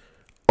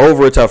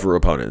over a tougher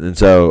opponent. And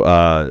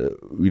so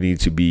we need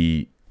to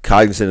be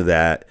cognizant of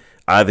that.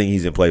 I think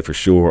he's in play for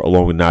sure,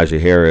 along with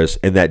Najee Harris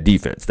and that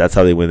defense. That's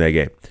how they win that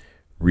game.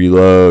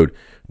 Reload.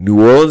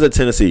 New Orleans at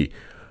Tennessee.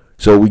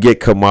 So we get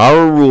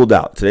Kamara ruled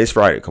out. Today's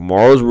Friday.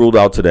 Kamara's ruled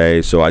out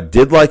today. So I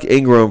did like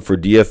Ingram for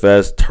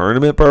DFS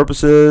tournament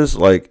purposes.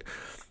 Like,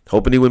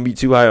 hoping he wouldn't be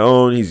too high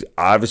owned. He's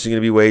obviously going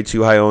to be way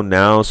too high owned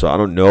now, so I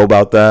don't know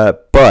about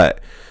that.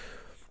 But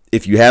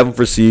if you have him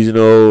for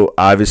seasonal,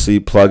 obviously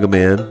plug him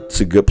in.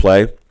 It's a good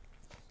play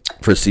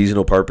for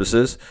seasonal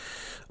purposes.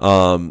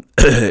 So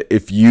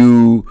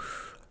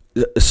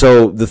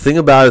the thing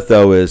about it,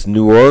 though, is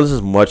New Orleans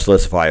is much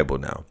less viable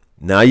now.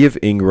 Now you have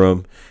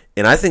Ingram,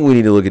 and I think we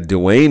need to look at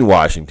Dwayne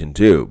Washington,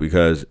 too,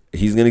 because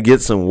he's going to get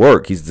some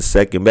work. He's the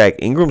second back.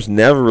 Ingram's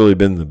never really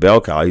been the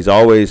bell cow. He's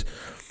always –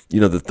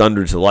 the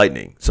thunder to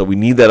lightning. So we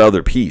need that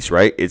other piece,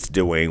 right? It's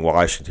Dwayne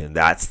Washington.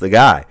 That's the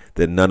guy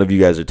that none of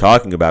you guys are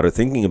talking about or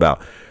thinking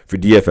about. For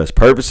DFS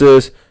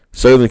purposes,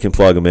 certainly can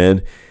plug him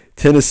in.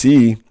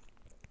 Tennessee,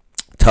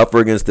 tougher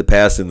against the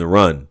pass and the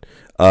run.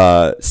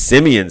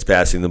 Simeon's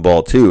passing the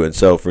ball too. And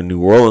so for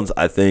New Orleans,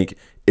 I think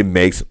it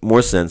makes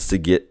more sense to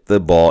get the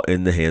ball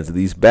in the hands of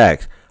these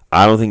backs.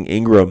 I don't think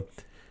Ingram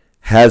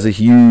has a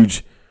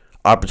huge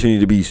opportunity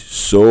to be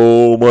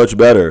so much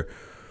better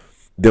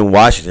than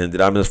Washington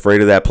that I'm afraid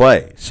of that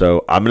play.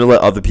 So I'm going to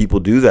let other people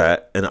do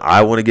that, and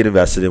I want to get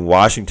invested in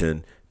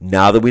Washington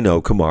now that we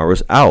know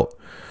Kamara's out.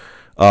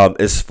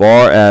 As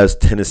far as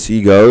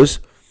Tennessee goes,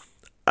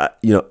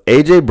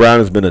 A.J. Brown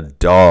has been a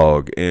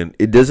dog, and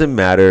it doesn't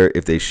matter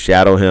if they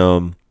shadow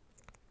him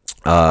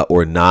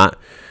or not.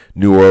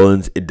 New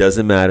Orleans, it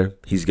doesn't matter.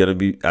 He's going to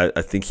be –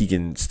 I think he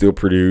can still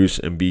produce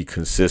and be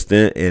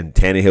consistent, and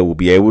Tannehill will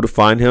be able to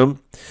find him.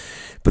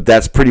 But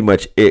that's pretty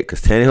much it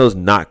because Tannehill is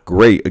not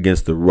great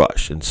against the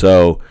rush. And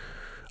so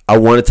I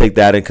want to take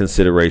that in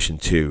consideration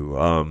too.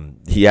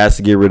 He has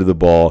to get rid of the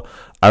ball.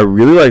 I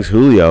really like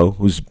Julio,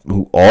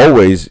 who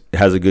always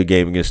has a good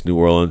game against New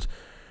Orleans.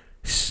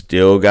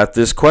 Still got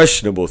this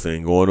questionable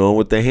thing going on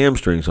with the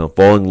hamstring. So I'm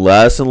falling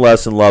less and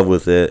less in love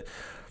with it.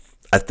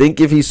 I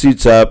think if he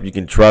suits up, you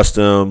can trust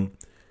him.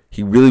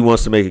 He really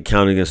wants to make it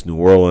count against New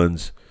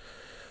Orleans.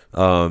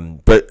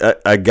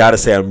 But I got to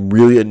say, I'm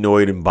really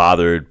annoyed and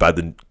bothered by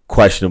the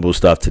questionable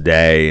stuff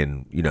today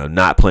and,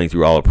 not playing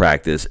through all of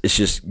practice. It's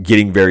just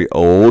getting very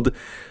old.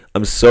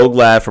 I'm so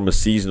glad from a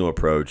seasonal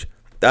approach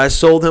that I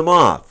sold him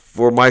off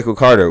for Michael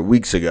Carter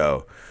weeks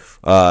ago.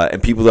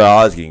 And people that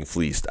I was getting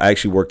fleeced. I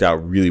actually worked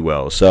out really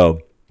well.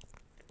 So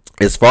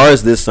as far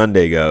as this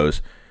Sunday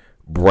goes,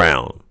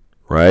 Brown,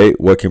 right?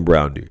 What can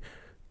Brown do?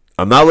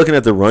 I'm not looking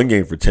at the run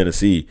game for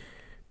Tennessee.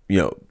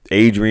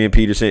 Adrian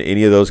Peterson,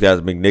 any of those guys,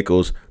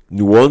 McNichols.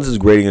 New Orleans is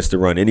great against the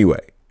run anyway.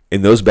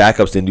 And those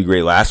backups didn't do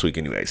great last week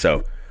anyway.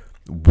 So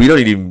we don't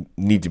even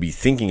need to be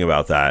thinking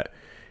about that.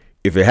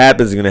 If it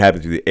happens, it's going to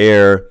happen through the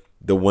air.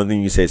 The one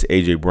thing you say is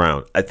A.J.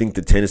 Brown. I think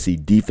the Tennessee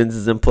defense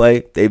is in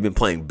play. They've been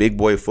playing big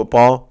boy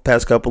football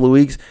past couple of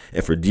weeks.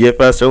 And for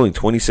DFS, they're only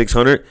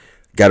 2,600.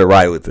 Got to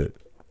ride with it.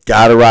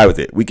 Got to ride with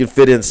it. We can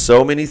fit in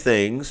so many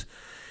things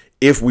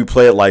if we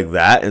play it like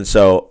that. And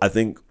so I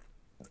think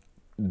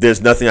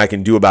there's nothing I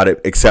can do about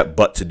it except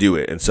but to do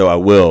it. And so I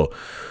will.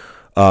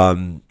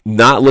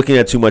 Not looking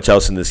at too much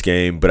else in this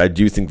game, but I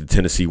do think the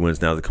Tennessee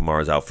wins now that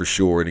Kamara's out for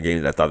sure in a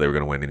game that I thought they were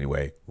going to win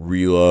anyway.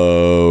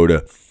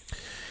 Reload.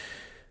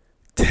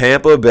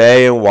 Tampa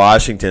Bay and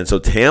Washington. So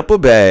Tampa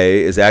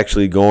Bay is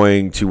actually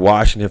going to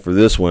Washington for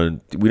this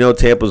one. We know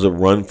Tampa's a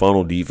run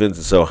funnel defense,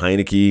 and so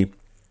Heineke,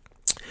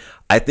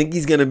 I think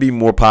he's going to be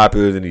more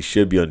popular than he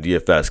should be on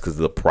DFS because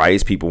of the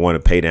price people want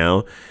to pay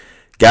down.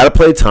 Got to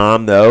play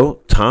Tom,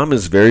 though. Tom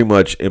is very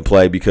much in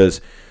play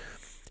because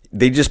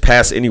they just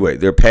pass anyway.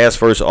 They're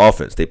pass-first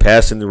offense. They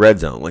pass in the red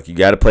zone. Like, you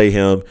got to play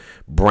him.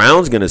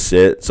 Brown's going to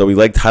sit, so we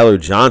like Tyler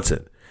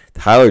Johnson.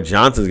 Tyler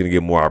Johnson's going to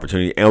get more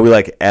opportunity, and we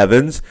like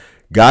Evans.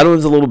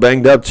 Godwin's a little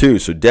banged up, too,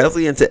 so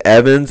definitely into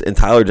Evans and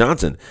Tyler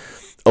Johnson,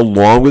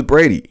 along with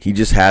Brady. He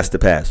just has to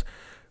pass.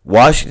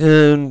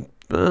 Washington,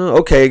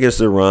 okay against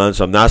the run,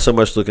 so I'm not so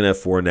much looking at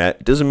Fournette.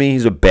 It doesn't mean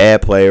he's a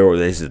bad player or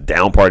that he's a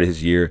down part of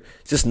his year.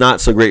 It's just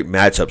not so great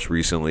matchups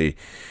recently,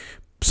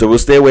 so we'll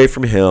stay away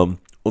from him.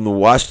 On the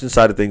Washington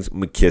side of things,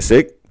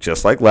 McKissick,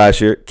 just like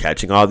last year,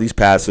 catching all these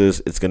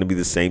passes. It's going to be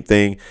the same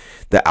thing.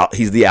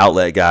 He's the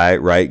outlet guy,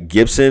 right?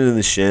 Gibson and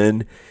the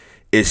shin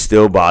is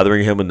still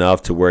bothering him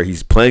enough to where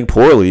he's playing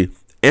poorly,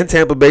 and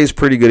Tampa Bay is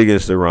pretty good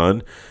against the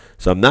run.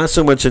 So I'm not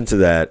so much into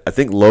that. I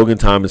think Logan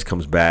Thomas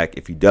comes back.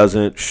 If he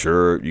doesn't,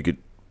 sure, you could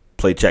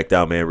play check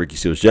down man Ricky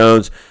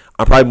Seals-Jones.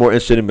 I'm probably more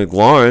interested in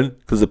McLaurin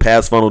because the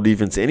pass funnel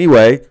defense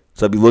anyway.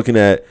 So I'd be looking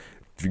at,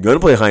 if you're going to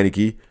play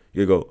Heineke,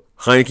 you go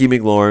Heineke,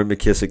 McLaurin,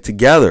 McKissick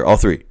together, all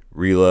three.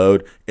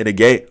 Reload. In a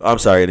game,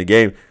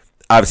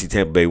 obviously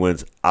Tampa Bay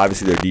wins.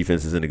 Obviously their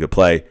defense is in a good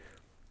play,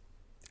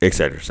 et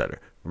cetera, et cetera.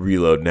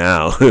 Reload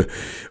now.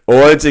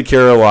 On to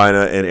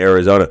Carolina and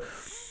Arizona.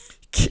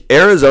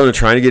 Arizona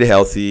trying to get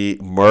healthy.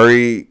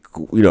 Murray,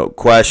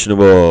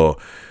 questionable.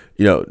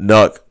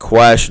 Nuck,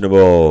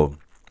 questionable.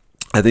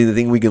 I think the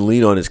thing we can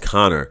lean on is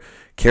Connor.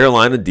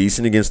 Carolina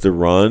decent against the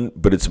run,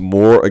 but it's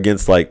more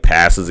against like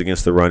passes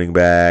against the running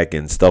back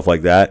and stuff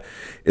like that.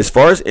 As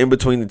far as in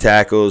between the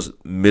tackles,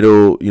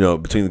 middle,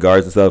 between the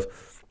guards and stuff,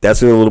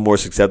 that's a little more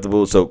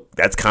susceptible. So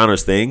that's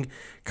Connor's thing.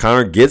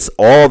 Connor gets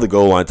all the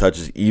goal line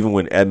touches even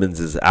when Edmonds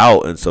is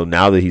out. And so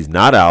now that he's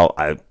not out,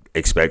 I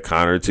expect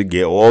Connor to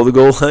get all the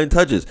goal line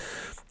touches.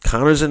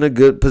 Connor's in a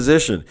good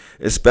position,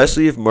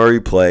 especially if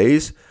Murray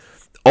plays.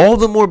 All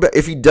the more,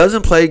 if he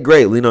doesn't play,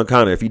 great, lean on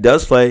Connor. If he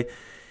does play,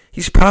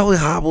 he's probably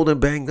hobbled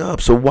and banged up.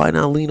 So why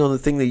not lean on the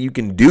thing that you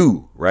can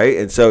do, right?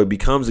 And so it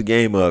becomes a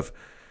game of,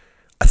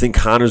 I think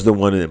Connor's the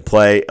one in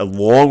play,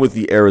 along with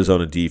the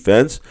Arizona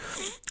defense.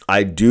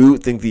 I do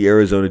think the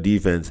Arizona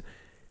defense,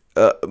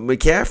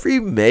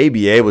 McCaffrey may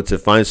be able to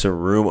find some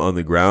room on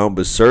the ground,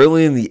 but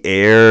certainly in the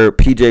air,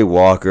 P.J.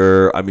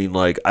 Walker,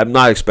 I'm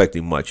not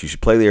expecting much. You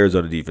should play the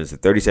Arizona defense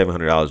at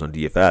 $3,700 on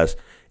DFS,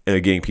 and they're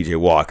getting P.J.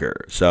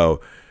 Walker. So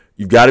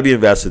you've got to be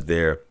invested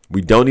there.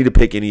 We don't need to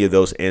pick any of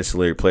those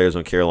ancillary players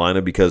on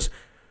Carolina because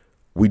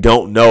we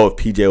don't know if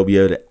PJ will be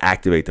able to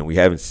activate them. We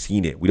haven't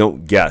seen it. We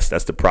don't guess.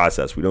 That's the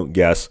process. We don't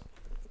guess.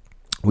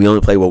 We only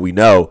play what we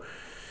know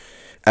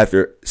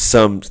after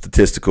some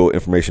statistical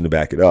information to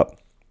back it up.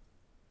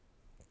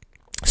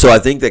 So I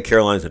think that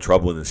Carolina's in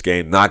trouble in this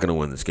game. Not going to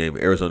win this game.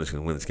 Arizona's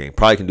going to win this game.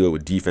 Probably can do it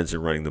with defense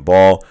and running the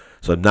ball.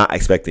 So I'm not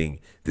expecting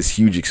this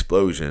huge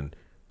explosion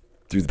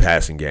through the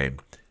passing game.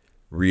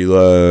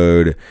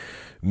 Reload.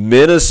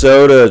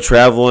 Minnesota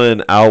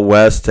traveling out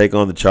west, take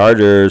on the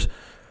Chargers.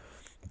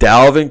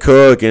 Dalvin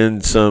Cook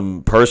in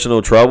some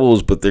personal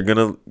troubles, but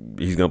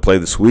he's gonna play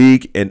this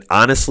week. And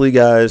honestly,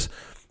 guys,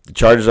 the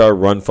Chargers are a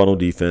run funnel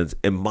defense.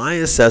 And my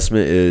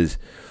assessment is,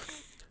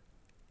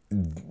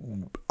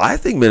 I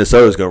think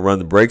Minnesota's gonna run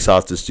the brakes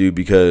off this dude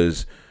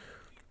because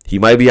he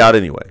might be out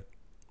anyway.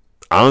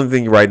 I don't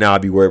think right now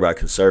I'd be worried about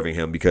conserving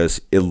him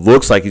because it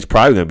looks like he's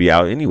probably gonna be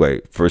out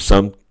anyway for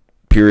some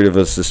period of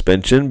a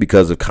suspension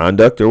because of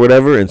conduct or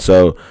whatever. And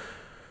so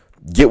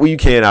get what you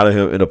can out of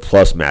him in a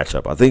plus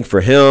matchup. I think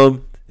for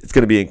him, it's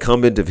going to be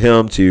incumbent of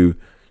him to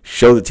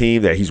show the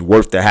team that he's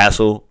worth the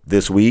hassle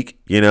this week.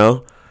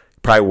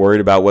 Probably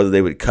worried about whether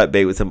they would cut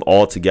bait with him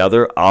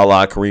altogether, a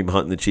la Kareem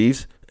Hunt and the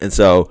Chiefs. And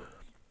so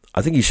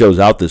I think he shows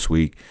out this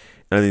week,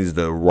 and I think he's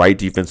the right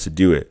defense to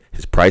do it.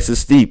 His price is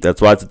steep.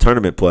 That's why it's a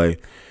tournament play.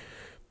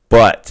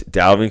 But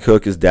Dalvin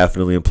Cook is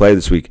definitely in play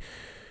this week.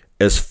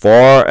 As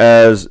far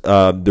as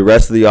the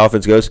rest of the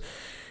offense goes,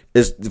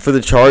 is for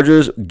the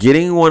Chargers,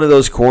 getting one of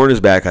those corners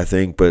back, I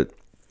think, but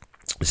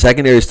the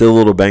secondary is still a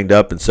little banged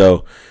up, and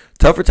so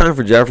Tougher time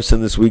for Jefferson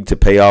this week to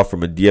pay off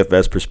from a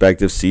DFS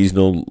perspective.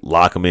 Seasonal,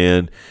 lock him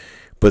in.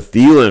 But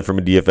Thielen, from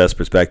a DFS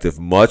perspective,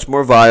 much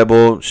more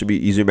viable. Should be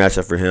easier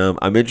matchup for him.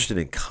 I'm interested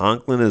in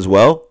Conklin as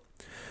well.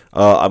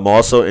 I'm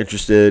also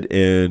interested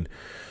in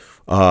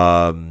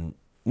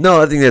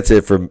no, I think that's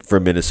it for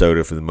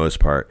Minnesota for the most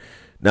part.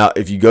 Now,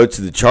 if you go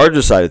to the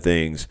Chargers side of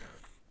things,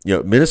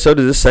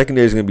 Minnesota, this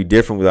secondary is going to be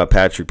different without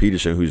Patrick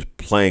Peterson, who's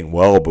playing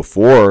well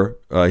before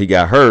he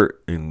got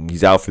hurt, and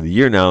he's out for the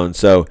year now. And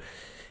so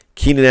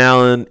Keenan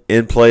Allen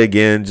in play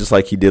again, just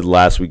like he did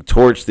last week,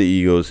 torched the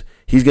Eagles.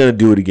 He's going to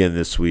do it again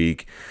this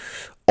week.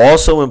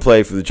 Also in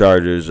play for the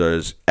Chargers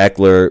is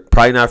Eckler.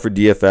 Probably not for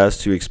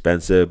DFS, too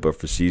expensive, but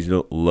for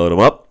seasonal, load him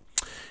up.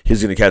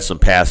 He's going to catch some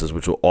passes,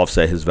 which will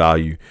offset his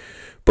value.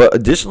 But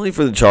additionally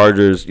for the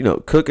Chargers,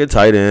 Cook at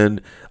tight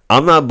end.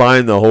 I'm not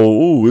buying the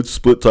whole, it's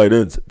split tight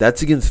ends.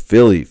 That's against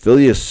Philly.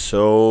 Philly is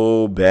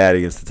so bad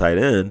against the tight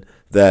end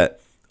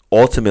that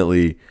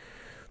ultimately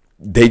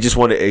they just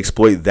want to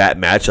exploit that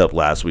matchup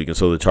last week. And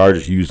so the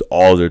Chargers used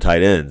all their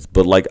tight ends.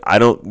 But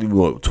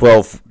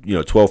 12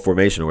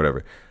 formation or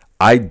whatever.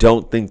 I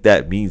don't think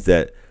that means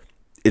that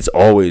it's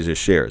always a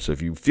share. So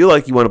if you feel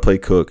like you want to play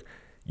Cook,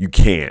 you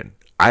can.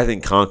 I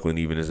think Conklin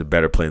even is a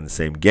better play in the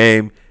same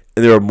game.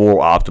 And there are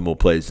more optimal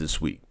plays this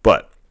week.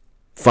 But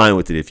fine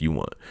with it if you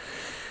want.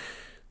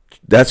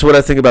 That's what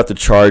I think about the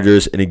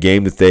Chargers in a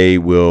game that they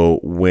will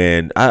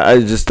win. I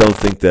just don't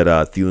think that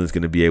Thielen's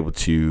going to be able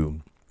to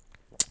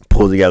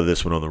pull together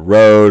this one on the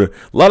road.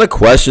 A lot of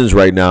questions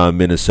right now in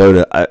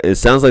Minnesota. It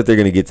sounds like they're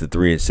going to get to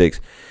 3-6.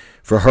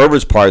 For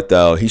Herbert's part,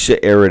 though, he should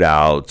air it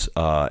out,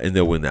 and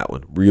they'll win that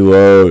one.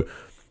 Reload.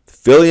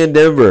 Philly and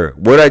Denver.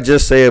 What did I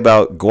just say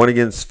about going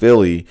against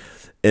Philly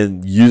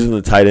and using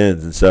the tight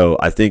ends? And so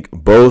I think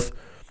both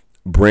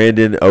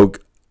Brandon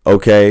I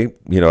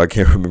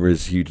can't remember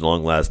his huge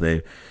long last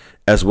name,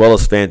 as well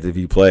as Fant if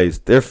he plays,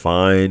 they're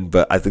fine.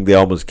 But I think they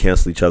almost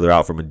cancel each other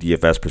out from a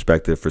DFS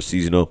perspective. For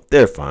seasonal,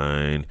 they're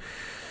fine.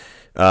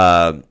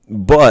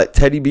 But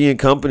Teddy B and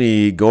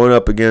company going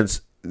up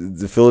against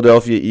the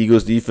Philadelphia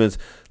Eagles defense.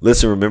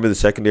 Listen, remember the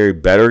secondary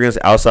better against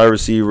outside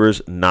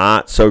receivers,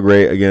 not so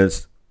great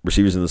against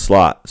receivers in the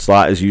slot.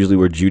 Slot is usually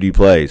where Judy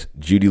plays.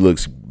 Judy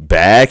looks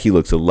back. He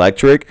looks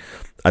electric.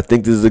 I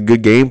think this is a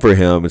good game for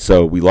him. And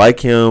so we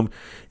like him.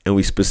 And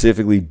we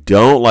specifically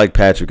don't like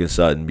Patrick and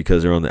Sutton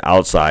because they're on the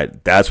outside.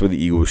 That's where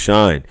the Eagles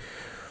shine.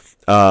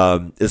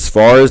 As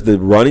far as the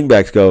running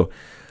backs go,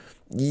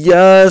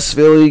 yes,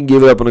 Philly can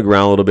give it up on the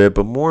ground a little bit.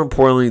 But more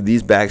importantly,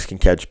 these backs can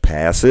catch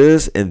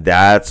passes. And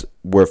that's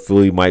where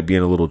Philly might be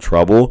in a little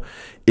trouble.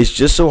 It's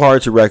just so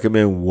hard to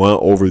recommend one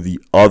over the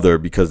other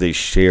because they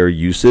share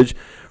usage.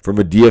 From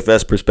a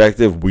DFS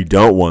perspective, we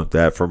don't want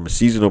that. From a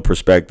seasonal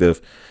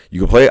perspective, you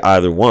can play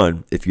either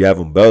one. If you have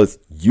them both,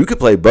 you could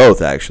play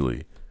both,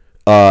 actually.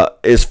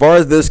 As far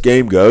as this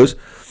game goes,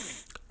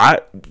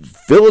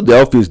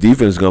 Philadelphia's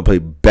defense is going to play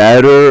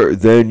better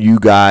than you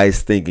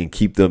guys think and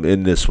keep them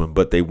in this one.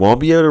 But they won't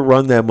be able to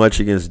run that much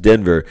against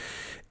Denver.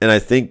 And I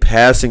think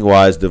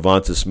passing-wise,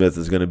 Devonta Smith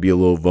is going to be a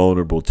little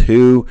vulnerable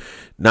too.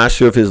 Not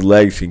sure if his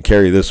legs can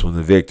carry this one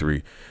to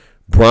victory.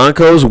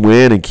 Broncos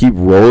win and keep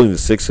rolling to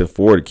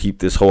 6-4 to keep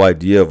this whole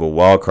idea of a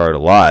wild card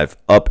alive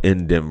up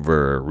in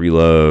Denver.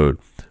 Reload.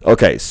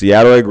 Okay,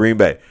 Seattle at Green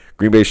Bay.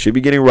 Green Bay should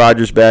be getting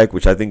Rodgers back,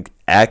 which I think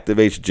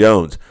activates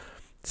Jones.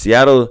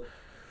 Seattle,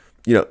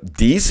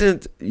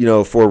 decent,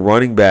 for a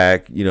running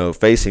back,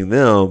 facing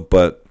them.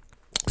 But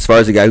as far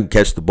as the guy who can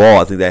catch the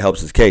ball, I think that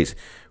helps his case.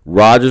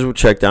 Rodgers will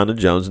check down to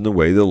Jones in the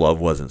way the love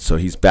wasn't. So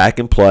he's back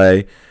in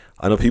play.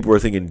 I know people are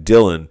thinking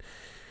Dylan.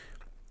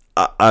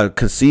 I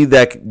concede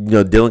that,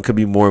 Dylan could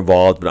be more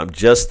involved, but I'm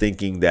just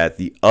thinking that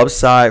the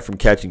upside from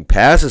catching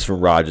passes from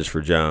Rodgers for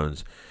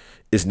Jones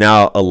is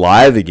now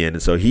alive again,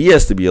 and so he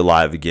has to be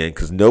alive again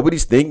because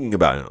nobody's thinking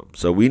about him.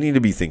 So we need to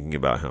be thinking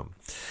about him.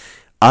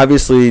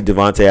 Obviously,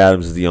 Devontae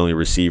Adams is the only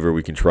receiver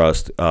we can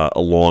trust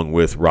along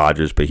with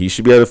Rodgers, but he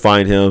should be able to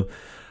find him.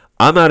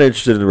 I'm not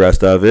interested in the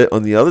rest of it.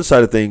 On the other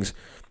side of things,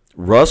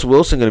 Russ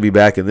Wilson going to be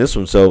back in this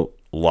one, so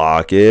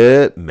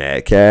Lockett,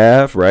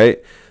 Metcalf,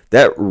 right?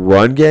 That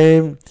run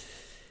game,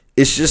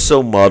 it's just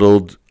so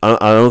muddled.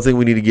 I don't think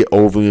we need to get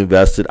overly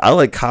invested. I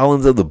like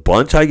Collins of the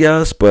bunch, I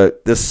guess,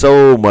 but there's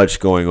so much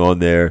going on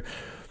there.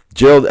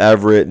 Gerald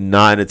Everett,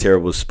 not in a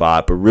terrible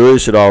spot, but really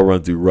should all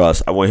run through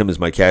Russ. I want him as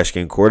my cash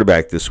game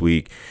quarterback this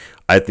week.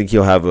 I think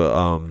he'll have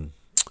an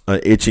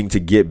itching to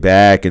get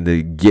back and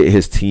to get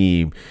his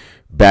team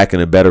back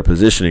in a better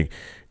positioning.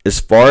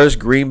 As far as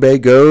Green Bay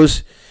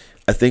goes,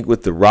 I think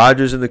with the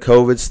Rodgers and the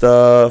COVID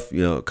stuff,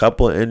 a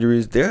couple of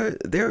injuries, they're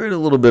in a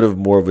little bit of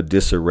more of a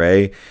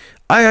disarray.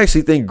 I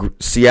actually think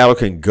Seattle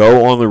can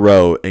go on the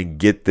road and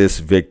get this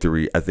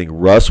victory. I think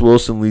Russ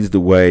Wilson leads the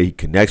way. He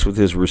connects with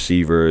his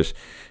receivers,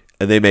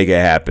 and they make it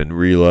happen.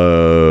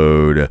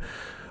 Reload.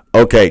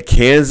 Okay,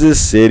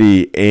 Kansas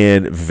City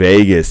and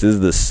Vegas. This is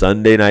the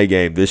Sunday night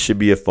game. This should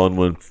be a fun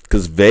one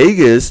because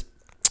Vegas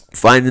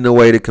finding a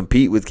way to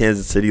compete with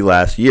Kansas City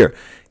last year.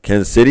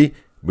 Kansas City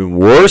been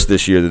worse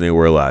this year than they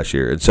were last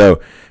year. And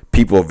so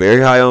People are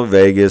very high on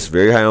Vegas,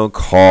 very high on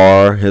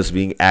Carr, his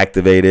being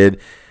activated.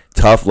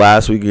 Tough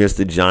last week against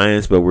the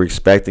Giants, but we're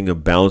expecting a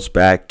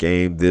bounce-back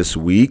game this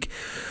week.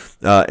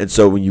 And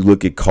so when you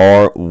look at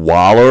Carr,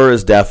 Waller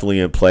is definitely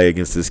in play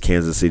against this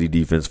Kansas City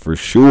defense for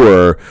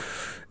sure.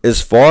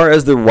 As far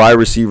as the wide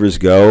receivers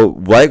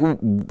go, like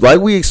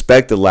we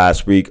expected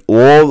last week,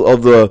 all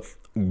of the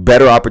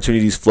better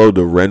opportunities flowed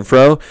to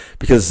Renfro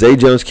because Zay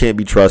Jones can't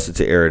be trusted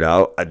to air it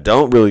out. I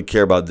don't really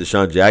care about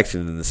Deshaun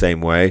Jackson in the same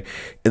way.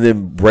 And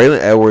then Braylon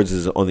Edwards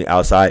is on the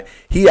outside.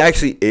 He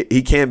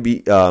can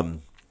be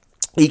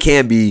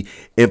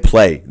in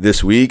play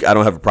this week. I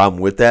don't have a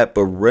problem with that.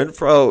 But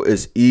Renfro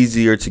is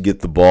easier to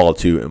get the ball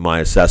to, in my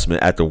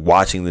assessment, after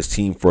watching this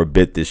team for a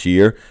bit this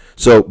year.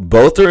 So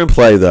both are in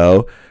play,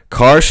 though.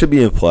 Carr should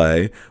be in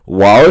play.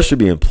 Waller should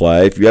be in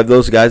play. If you have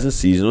those guys in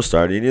seasonal,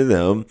 start any of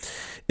them.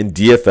 In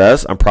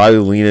DFS, I'm probably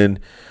leaning,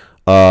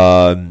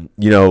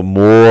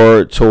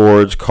 more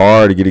towards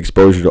Carr to get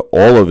exposure to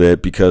all of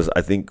it because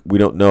I think we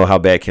don't know how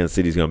bad Kansas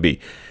City is going to be.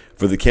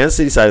 For the Kansas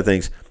City side of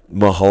things,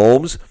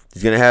 Mahomes,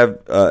 he's going to have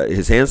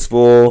his hands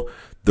full.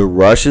 The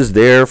rush is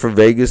there for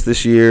Vegas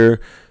this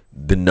year.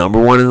 The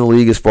number one in the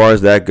league as far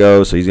as that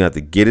goes. So he's going to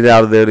have to get it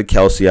out of there to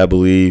Kelsey, I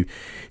believe.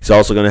 He's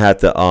also going to have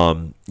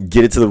to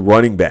get it to the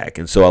running back.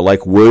 And so I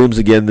like Williams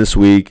again this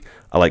week.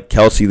 I like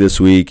Kelsey this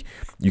week.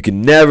 You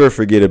can never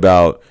forget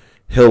about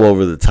Hill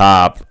over the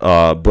top.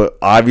 But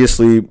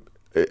obviously,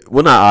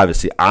 well, not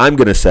obviously, I'm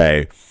going to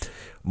say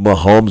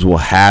Mahomes will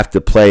have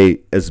to play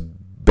as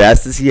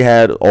best as he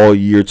had all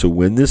year to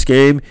win this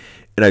game.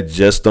 And I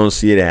just don't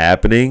see it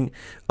happening.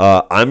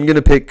 I'm going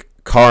to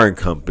pick Carr and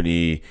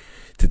Company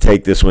to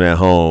take this one at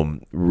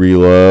home.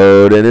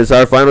 Reload, and it's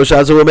our final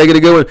shot, so we'll make it a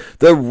good one.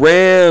 The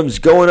Rams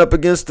going up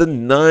against the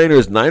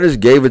Niners. Niners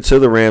gave it to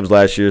the Rams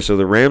last year, so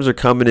the Rams are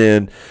coming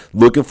in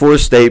looking for a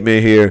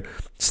statement here.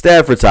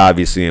 Stafford's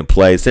obviously in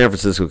play. San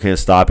Francisco can't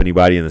stop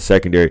anybody in the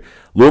secondary. A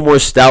little more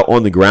stout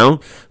on the ground,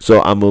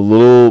 so I'm a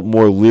little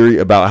more leery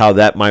about how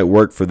that might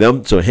work for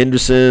them. So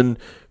Henderson,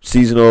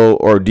 seasonal,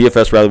 or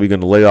DFS rather, we're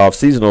going to lay off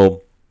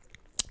seasonal.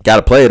 Got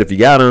to play it if you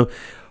got him.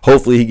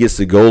 Hopefully he gets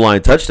the goal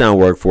line touchdown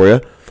work for you.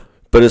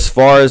 But as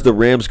far as the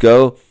Rams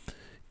go,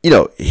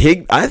 I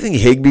think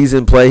Higbee's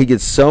in play. He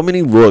gets so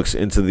many looks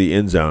into the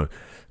end zone.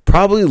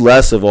 Probably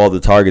less of all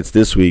the targets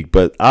this week,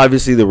 but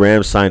obviously the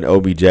Rams signed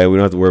OBJ. We don't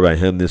have to worry about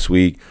him this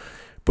week.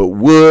 But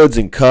Woods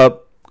and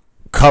Cup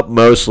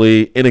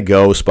mostly in a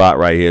go spot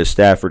right here.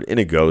 Stafford in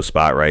a go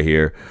spot right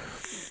here.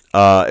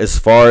 As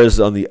far as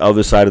on the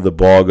other side of the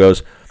ball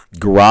goes,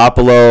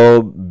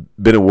 Garoppolo,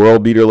 been a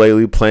world beater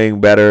lately,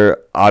 playing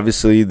better.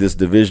 Obviously, this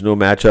divisional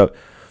matchup,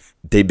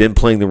 they've been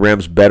playing the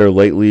Rams better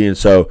lately, and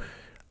so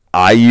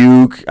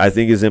Ayuk, I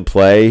think, is in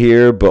play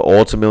here, but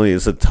ultimately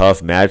it's a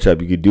tough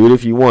matchup. You could do it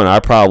if you want.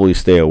 I'd probably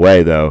stay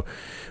away, though,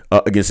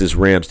 against this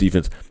Rams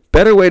defense.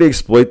 Better way to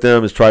exploit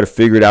them is try to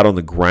figure it out on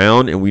the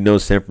ground, and we know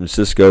San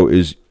Francisco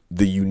is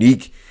the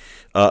unique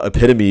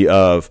epitome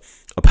of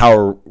a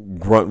power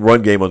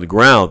run game on the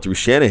ground through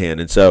Shanahan,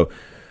 and so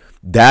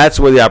that's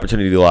where the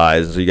opportunity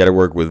lies. So you got to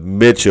work with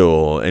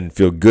Mitchell and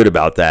feel good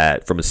about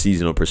that from a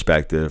seasonal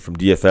perspective. From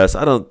DFS,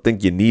 I don't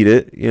think you need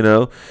it.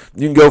 You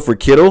can go for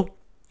Kittle.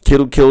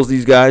 Kittle kills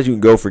these guys. You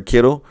can go for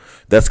Kittle.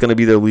 That's going to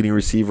be their leading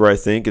receiver, I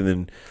think.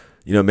 And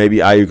then, maybe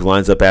Ayuk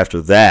lines up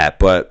after that.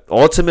 But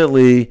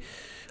ultimately,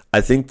 I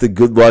think the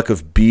good luck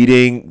of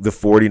beating the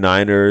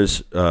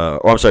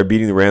 49ers,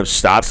 beating the Rams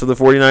stops for the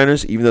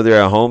 49ers, even though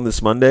they're at home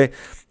this Monday.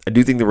 I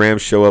do think the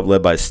Rams show up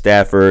led by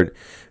Stafford,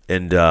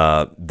 and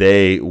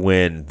they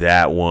win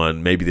that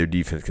one. Maybe their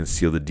defense can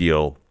seal the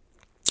deal.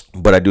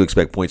 But I do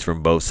expect points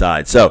from both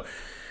sides. So,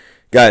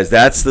 guys,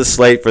 that's the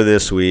slate for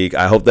this week.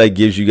 I hope that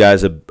gives you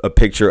guys a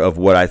picture of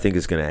what I think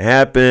is going to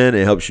happen.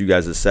 It helps you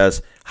guys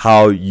assess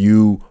how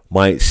you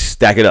might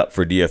stack it up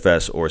for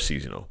DFS or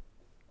seasonal.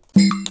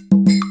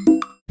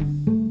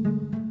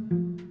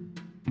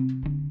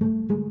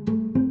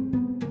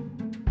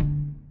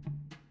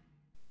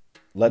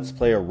 Let's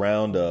play a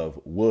round of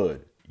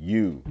Would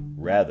You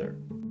Rather.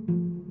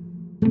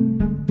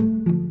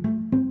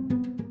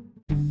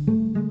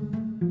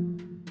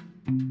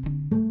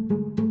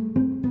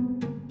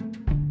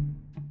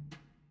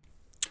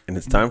 And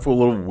it's time for a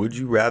little Would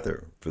You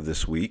Rather for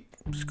this week.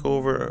 Let's go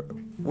over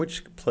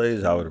which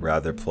plays I would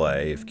rather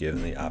play if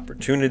given the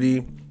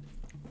opportunity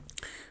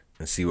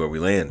and see where we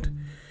land.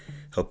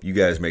 Help you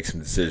guys make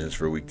some decisions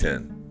for Week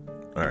 10.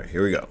 All right,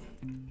 here we go.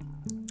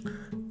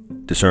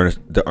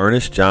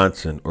 D'Ernest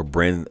Johnson or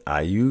Brandon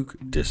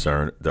Ayuk.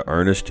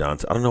 D'Ernest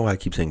Johnson. I don't know why I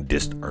keep saying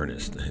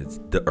D'Ernest. It's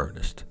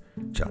D'Ernest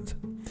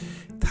Johnson.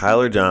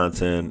 Tyler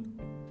Johnson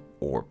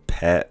or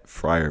Pat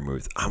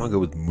Freiermuth. I'm going to go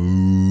with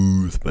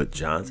Muth, but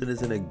Johnson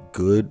is in a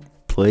good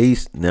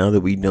place now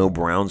that we know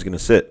Brown's going to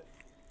sit.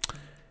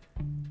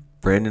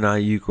 Brandon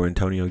Ayuk or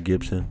Antonio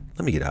Gibson.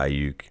 Let me get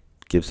Ayuk.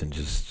 Gibson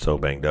just so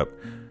banged up.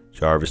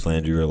 Jarvis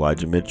Landry or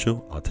Elijah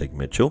Mitchell. I'll take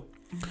Mitchell.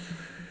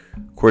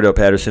 Cordell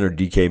Patterson or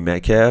DK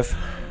Metcalf.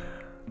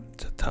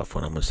 It's a tough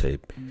one. I'm going to say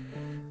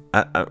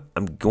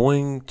I'm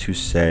going to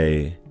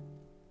say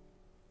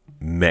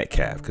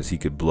Metcalf because he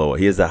could blow it.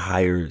 He has a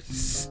higher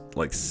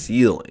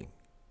ceiling,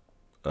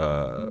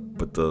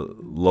 but the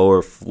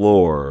lower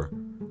floor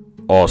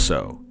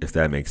also, if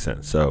that makes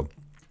sense. So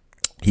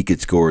he could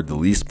score the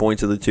least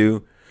points of the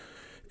two,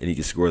 and he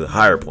could score the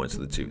higher points of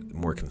the two. The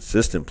more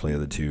consistent play of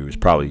the two is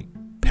probably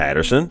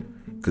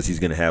Patterson because he's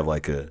going to have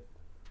like a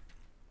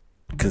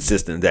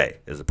consistent day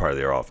as a part of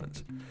their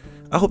offense.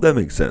 I hope that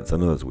makes sense. I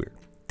know that's weird.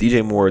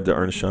 DJ Moore,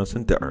 D'Ernest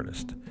Johnson,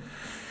 D'Ernest.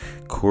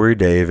 Corey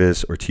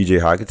Davis or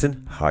TJ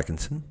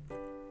Hawkinson.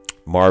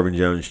 Marvin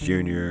Jones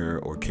Jr.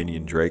 or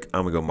Kenyon Drake.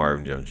 I'm going to go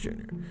Marvin Jones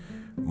Jr.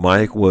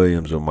 Mike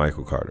Williams or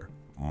Michael Carter.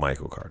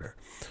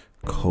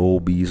 Cole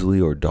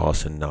Beasley or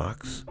Dawson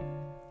Knox.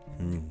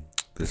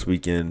 This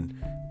weekend,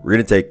 we're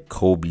going to take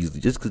Cole Beasley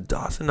just because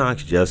Dawson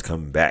Knox just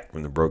coming back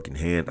from the broken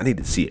hand. I need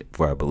to see it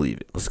before I believe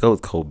it. Let's go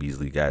with Cole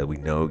Beasley, guy we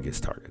know gets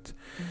targets.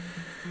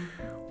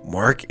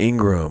 Mark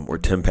Ingram or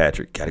Tim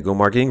Patrick. Got to go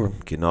Mark Ingram.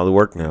 Getting all the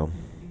work now.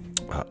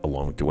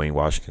 Along with Dwayne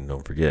Washington,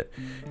 don't forget.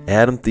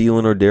 Adam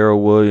Thielen or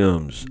Darrell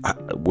Williams.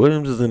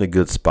 Williams is in a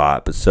good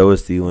spot, but so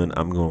is Thielen.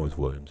 I'm going with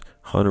Williams.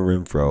 Hunter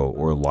Renfrow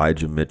or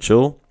Elijah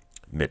Mitchell.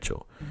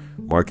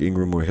 Mark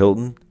Ingram or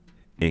Hilton.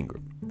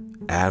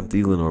 Ingram. Adam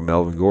Thielen or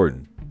Melvin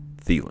Gordon.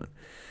 Thielen.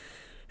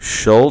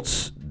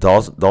 Schultz,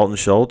 Dalton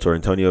Schultz or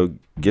Antonio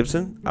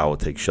Gibson. I will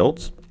take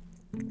Schultz.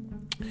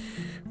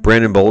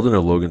 Brandon Bolden or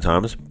Logan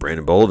Thomas.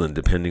 Brandon Bolden,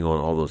 depending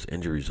on all those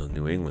injuries on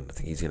New England. I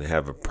think he's going to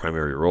have a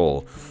primary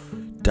role.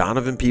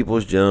 Donovan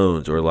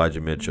Peoples-Jones or Elijah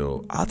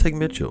Mitchell. I'll take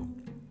Mitchell.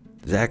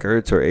 Zach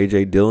Ertz or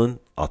A.J. Dillon.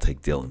 I'll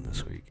take Dillon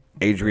this week.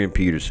 Adrian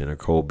Peterson or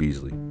Cole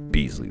Beasley.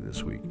 Beasley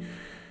this week.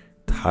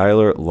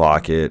 Tyler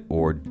Lockett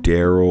or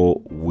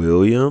Darrell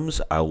Williams.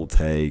 I will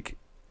take.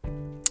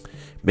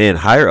 Man,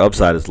 higher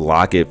upside is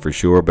Lockett for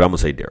sure, but I'm going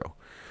to say Darrell.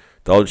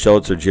 Dalton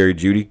Schultz or Jerry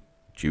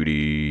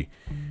Jeudy.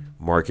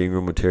 Mark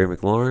Ingram or Terry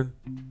McLaurin.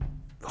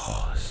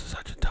 Oh, this is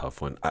such a tough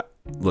one.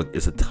 Look,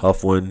 it's a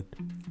tough one.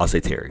 I'll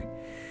say Terry.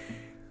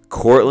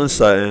 Cortland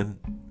Sutton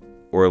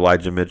or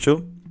Elijah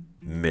Mitchell.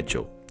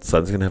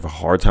 Sutton's going to have a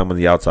hard time on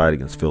the outside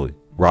against Philly.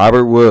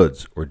 Robert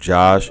Woods or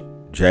Josh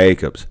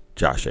Jacobs.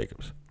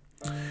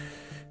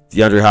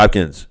 DeAndre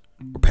Hopkins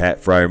or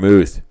Pat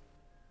Freiermuth.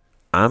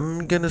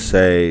 I'm going to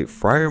say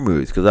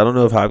Freiermuth because I don't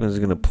know if Hopkins is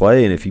going to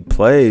play. And if he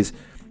plays,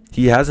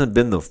 he hasn't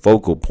been the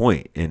focal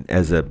point. And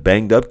as a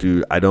banged up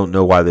dude, I don't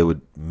know why they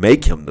would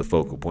make him the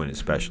focal point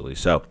especially.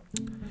 So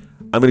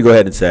I'm going to go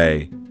ahead and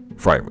say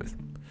Freiermuth.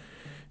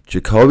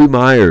 Jacoby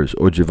Myers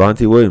or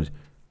Javonte Williams.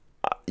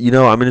 I'm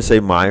going to say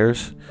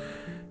Myers.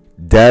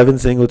 Devin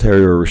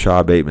Singletary or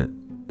Rashad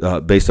Bateman.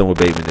 Based on what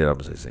Bateman did, I'm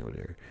going to say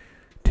Singletary.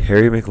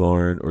 Terry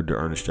McLaurin or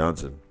D'Ernest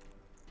Johnson.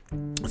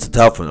 It's a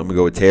tough one. I'm going to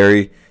go with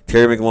Terry.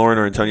 Terry McLaurin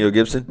or Antonio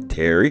Gibson.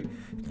 Terry.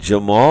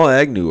 Jamal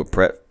Agnew or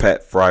Pat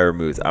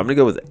Freiermuth. I'm going to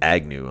go with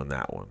Agnew on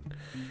that one.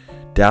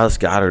 Dallas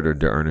Goedert or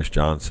D'Ernest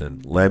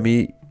Johnson. Let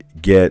me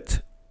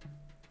get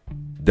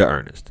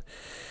D'Ernest.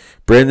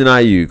 Brandon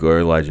Ayuk or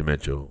Elijah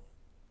Mitchell.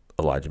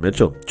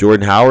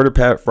 Jordan Howard or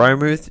Pat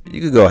Freiermuth. You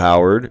could go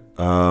Howard.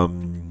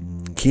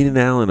 Keenan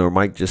Allen or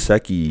Mike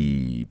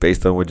Gesicki.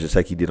 Based on what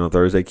Gesicki did on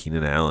Thursday,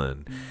 Keenan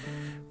Allen.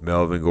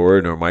 Melvin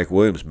Gordon or Mike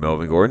Williams.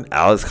 Melvin Gordon.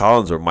 Alex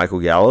Collins or Michael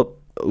Gallup.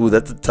 Ooh,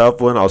 that's a tough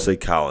one. I'll say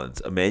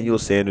Collins. Emmanuel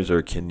Sanders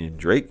or Kenyon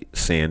Drake.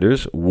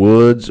 Sanders. Robert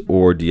Woods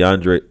or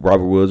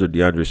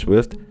DeAndre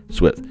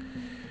Swift. And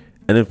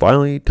then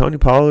finally, Tony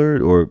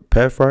Pollard or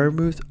Pat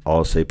Freiermuth.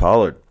 I'll say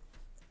Pollard.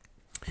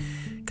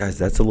 Guys,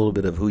 that's a little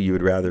bit of who you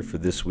would rather for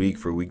this week,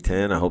 for Week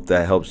 10. I hope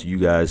that helps you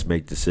guys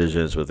make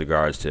decisions with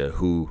regards to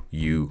who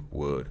you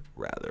would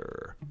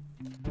rather.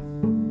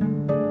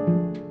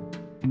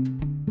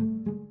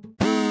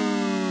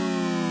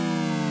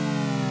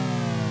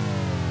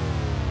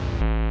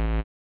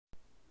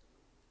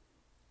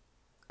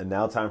 And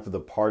now time for the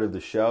part of the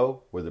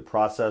show where the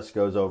process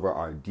goes over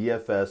our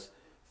DFS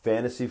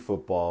fantasy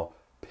football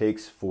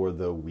picks for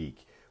the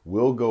week.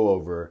 We'll go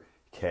over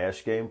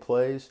cash game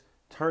plays,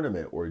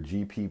 tournament or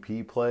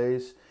GPP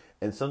plays,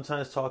 and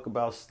sometimes talk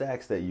about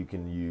stacks that you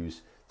can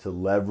use to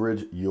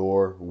leverage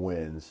your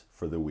wins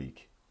for the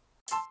week.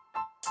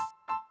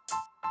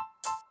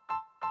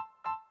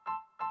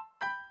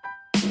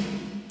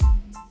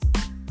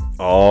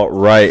 All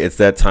right, it's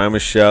that time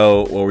of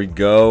show where we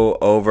go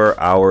over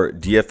our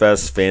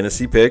DFS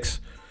fantasy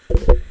picks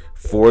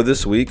for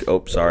this week.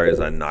 Oh, sorry, as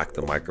I knocked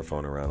the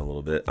microphone around a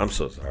little bit. I'm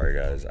so sorry,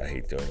 guys. I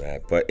hate doing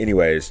that. But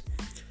anyways,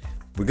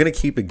 we're going to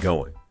keep it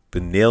going.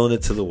 Been nailing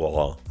it to the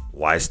wall.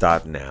 Why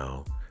stop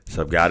now?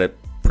 So I've got it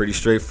pretty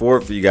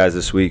straightforward for you guys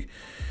this week.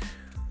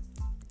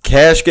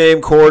 Cash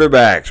game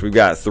quarterbacks. We've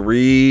got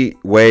 3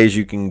 ways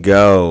you can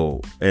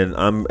go. And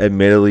I'm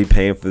admittedly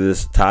paying for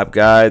this top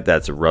guy.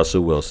 That's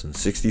Russell Wilson.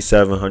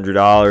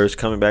 $6,700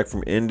 coming back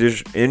from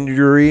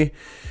injury.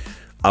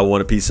 I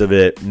want a piece of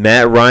it.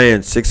 Matt Ryan,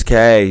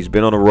 $6K. He's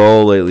been on a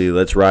roll lately.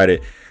 Let's ride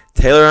it.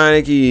 Taylor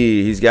Heineke.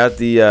 He's got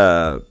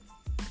the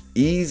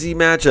easy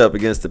matchup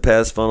against the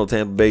pass funnel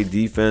Tampa Bay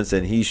defense,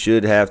 and he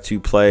should have to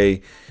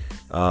play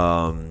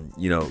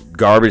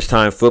garbage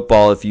time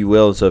football, if you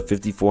will. So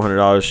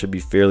 $5,400 should be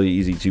fairly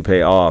easy to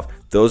pay off.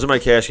 those are my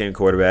cash game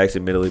quarterbacks.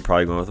 Admittedly,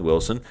 probably going with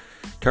Wilson.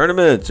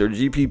 Tournaments or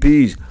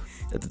GPPs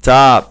at the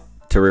top.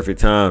 Terrific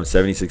time,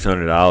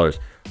 $7,600.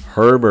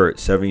 Herbert,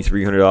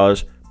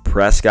 $7,300.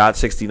 Prescott,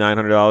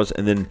 $6,900.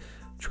 And then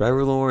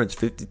Trevor Lawrence,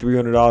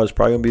 $5,300.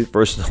 Probably going to be the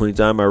first and only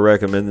time I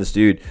recommend this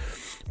dude.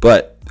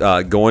 But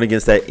going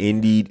against that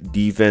Indy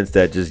defense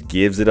that just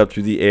gives it up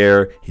through the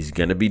air, he's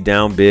going to be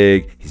down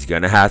big. He's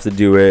going to have to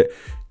do it.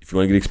 If you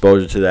want to get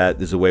exposure to that,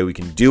 there's a way we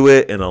can do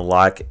it and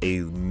unlock a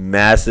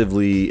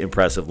massively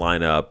impressive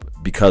lineup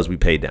because we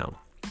paid down.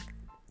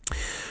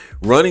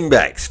 Running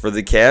backs for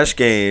the cash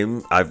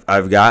game,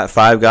 I've got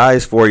 5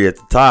 guys for you at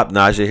the top.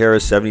 Najee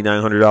Harris,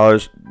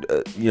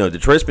 $7,900.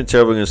 Detroit's been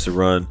terrible against the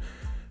run.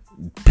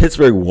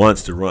 Pittsburgh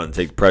wants to run,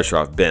 take the pressure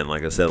off Ben,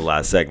 like I said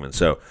last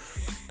segment. Or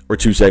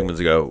 2 segments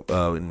ago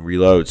in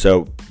reload.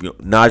 So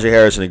Najee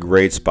Harris in a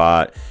great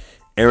spot.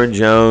 Aaron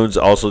Jones,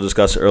 also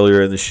discussed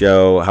earlier in the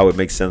show how it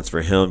makes sense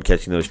for him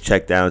catching those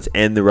checkdowns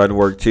and the run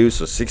work too.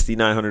 So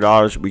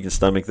 $6,900, we can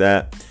stomach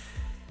that.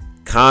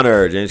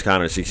 James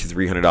Conner,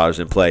 $6,300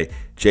 in play.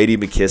 J.D.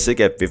 McKissick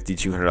at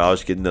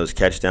 $5,200, getting those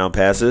catch down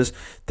passes.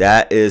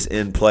 That is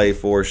in play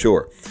for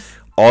sure.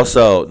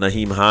 Also,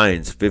 Nyheim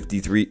Hines,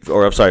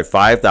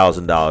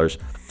 $5,000,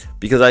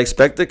 because I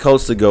expect the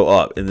Colts to go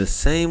up in the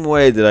same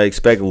way that I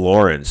expect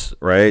Lawrence,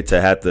 right,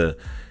 to have to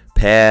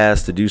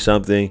pass, to do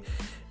something.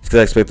 It's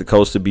because I expect the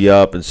Colts to be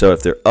up, and so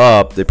if they're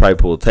up, they probably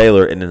pull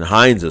Taylor, and then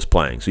Hines is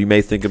playing. So you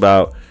may think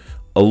about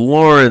a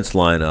Lawrence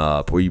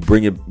lineup where you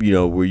bring it,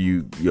 where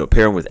you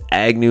pair him with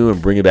Agnew and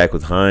bring it back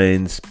with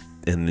Hines,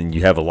 and then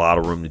you have a lot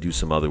of room to do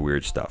some other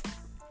weird stuff.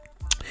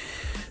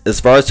 As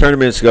far as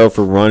tournaments go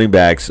for running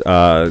backs,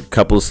 a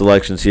couple of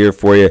selections here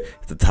for you.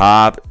 At the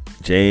top,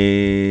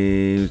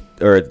 Jonathan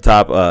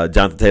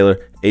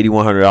Taylor,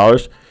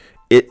 $8,100.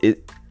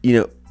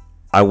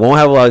 I won't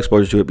have a lot of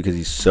exposure to it because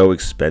he's so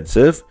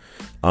expensive,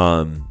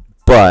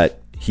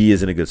 but he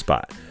is in a good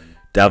spot.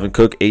 Dalvin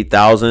Cook,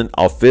 $8,000.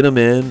 I'll fit him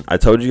in. I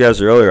told you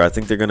guys earlier, I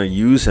think they're going to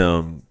use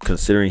him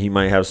considering he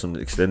might have some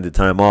extended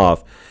time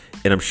off,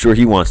 and I'm sure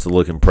he wants to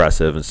look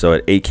impressive. And so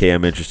at $8K,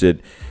 I'm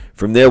interested.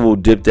 From there, we'll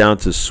dip down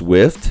to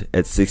Swift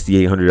at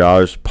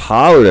 $6,800.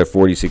 Pollard at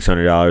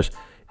 $4,600.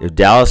 If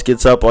Dallas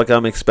gets up like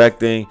I'm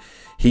expecting,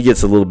 he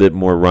gets a little bit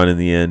more run in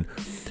the end.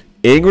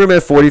 Ingram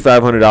at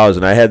 $4,500,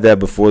 and I had that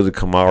before the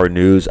Kamara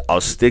news.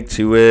 I'll stick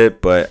to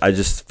it, but I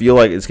just feel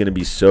like it's going to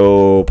be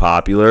so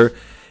popular,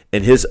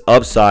 and his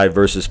upside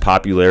versus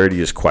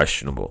popularity is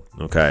questionable.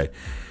 Okay,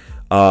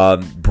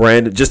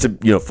 Brandon, just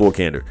to full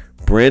candor,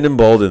 Brandon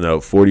Bolden though,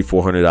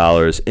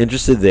 $4,400.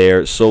 Interested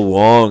there, so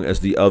long as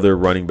the other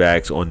running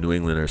backs on New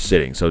England are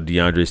sitting. So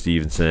DeAndre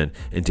Stevenson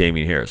and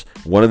Damian Harris.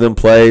 One of them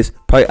plays,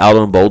 probably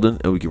Alden Bolden,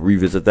 and we can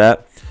revisit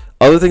that.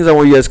 Other things I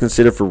want you guys to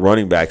consider for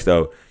running backs,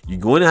 though, you're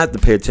going to have to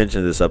pay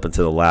attention to this up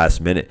until the last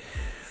minute.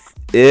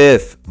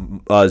 If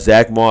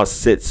Zach Moss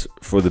sits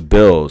for the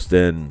Bills,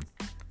 then,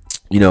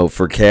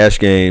 for cash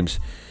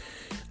games,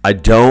 I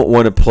don't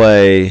want to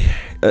play,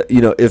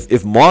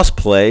 if Moss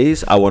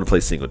plays, I want to play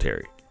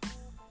Singletary,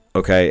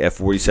 okay, at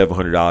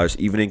 $4,700,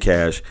 even in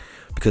cash,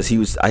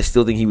 because I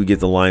still think he would get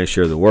the lion's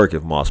share of the work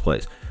if Moss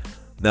plays.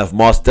 Now, if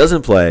Moss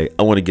doesn't play,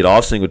 I want to get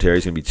off Singletary.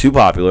 He's going to be too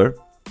popular.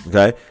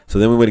 Okay, so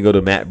then we want to go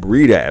to Matt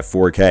Breida at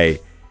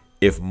 $4K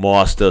if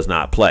Moss does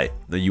not play.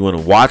 Now you want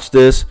to watch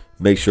this,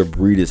 make sure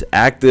Breida is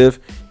active.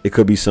 It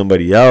could be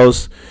somebody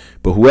else,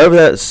 but whoever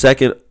that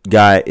second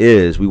guy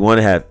is, we want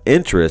to have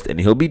interest, and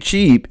he'll be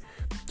cheap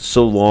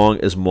so long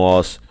as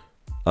Moss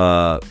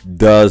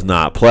does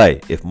not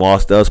play. If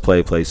Moss does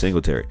play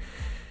Singletary.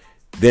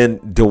 Then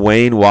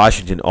Dwayne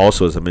Washington,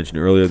 also, as I mentioned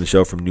earlier in the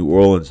show, from New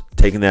Orleans,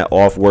 taking that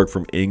off work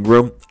from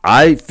Ingram.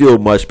 I feel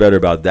much better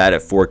about that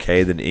at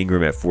 $4K than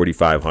Ingram at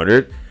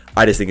 $4,500.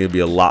 I just think it'd be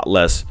a lot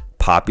less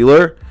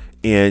popular,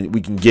 and we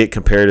can get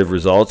comparative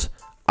results,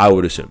 I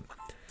would assume.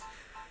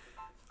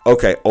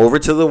 Okay, over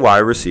to the wide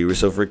receiver.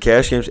 So for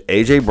cash games,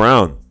 A.J.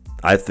 Brown.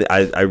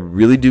 I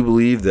really do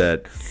believe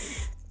that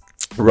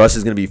Russ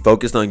is going to be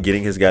focused on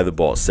getting his guy the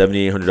ball.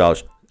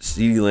 $7,800.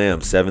 CeeDee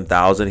Lamb,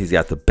 $7,000. He's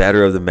got the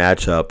better of the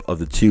matchup of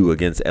the two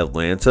against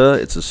Atlanta.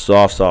 It's a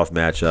soft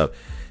matchup.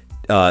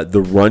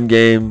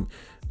 The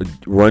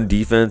run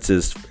defense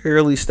is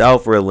fairly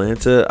stout for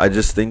Atlanta. I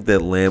just think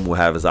that Lamb will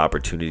have his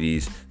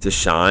opportunities to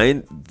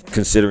shine,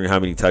 considering how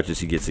many touches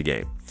he gets a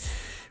game.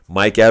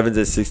 Mike Evans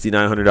at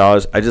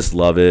 $6,900. I just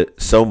love it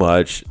so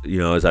much.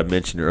 As I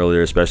mentioned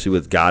earlier, especially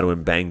with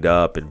Godwin banged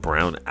up and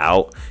Brown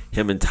out,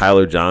 him and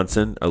Tyler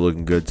Johnson are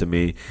looking good to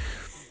me.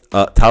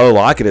 Tyler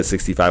Lockett at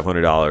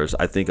 $6,500.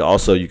 I think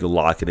also you can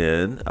lock it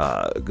in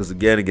because,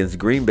 again, against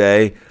Green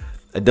Bay,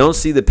 I don't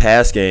see the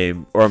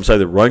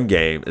the run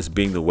game as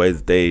being the way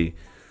that they,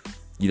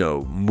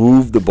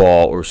 move the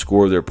ball or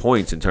score their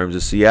points in terms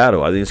of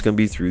Seattle. I think it's going to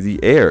be through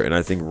the air, and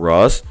I think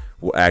Russ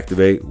will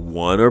activate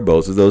one or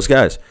both of those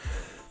guys.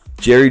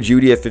 Jerry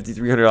Jeudy at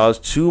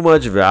 $5,300. Too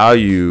much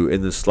value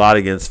in the slot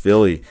against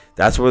Philly.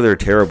 That's where they're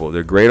terrible.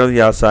 They're great on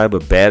the outside,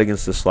 but bad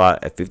against the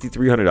slot at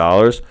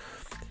 $5,300.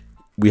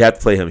 We have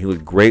to play him. He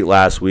looked great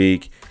last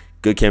week.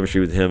 Good chemistry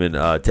with him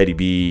and Teddy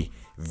B.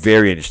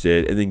 very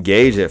interested. And then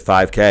Gage at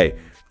 5K,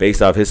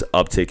 based off his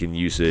uptick in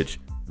usage,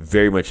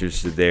 very much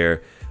interested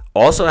there.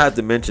 Also have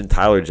to mention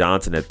Tyler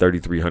Johnson at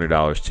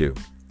 $3,300 too.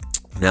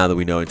 Now that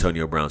we know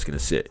Antonio Brown's going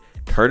to sit.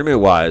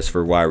 Tournament-wise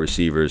for wide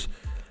receivers,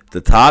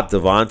 the top,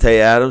 Devontae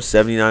Adams,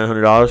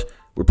 $7,900.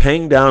 We're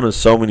paying down in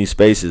so many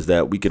spaces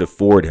that we could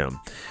afford him.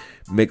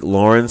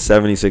 McLaurin,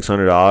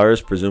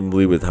 $7,600,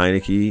 presumably with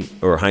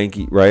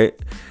Heineke, right?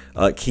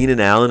 Keenan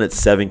Allen at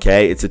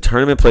 7K. It's a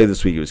tournament play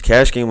this week. It was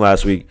cash game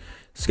last week.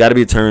 It's got to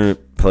be a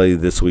tournament play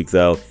this week,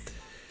 though.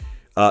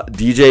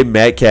 DJ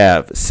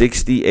Metcalf,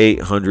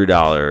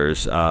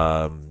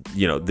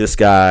 $6,800. This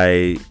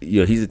guy,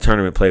 he's a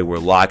tournament play where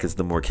Lockett's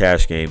the more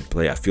cash game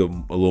play. I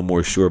feel a little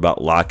more sure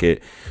about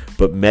Lockett,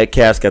 but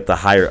Metcalf's got the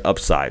higher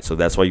upside, so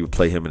that's why you would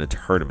play him in a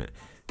tournament.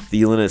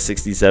 Thielen at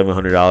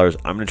 $6,700.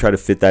 I'm going to try to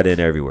fit that in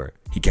everywhere.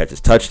 He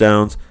catches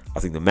touchdowns. I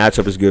think the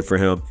matchup is good for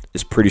him.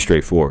 It's pretty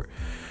straightforward.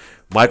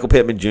 Michael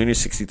Pittman Jr.,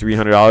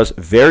 $6,300.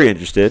 Very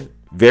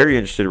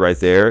interested right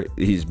there.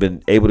 He's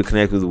been able to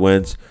connect with the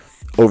wins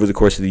over the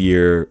course of the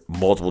year,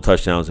 multiple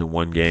touchdowns in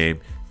one game.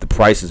 The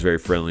price is very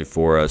friendly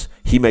for us.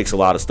 He makes a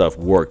lot of stuff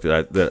work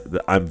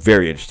that I'm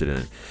very interested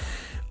in.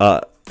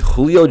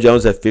 Julio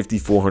Jones at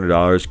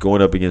 $5,400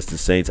 going up against the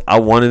Saints. I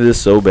wanted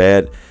this so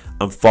bad.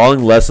 I'm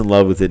falling less in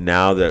love with it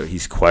now that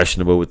he's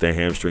questionable with the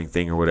hamstring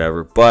thing or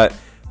whatever. But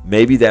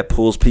maybe that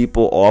pulls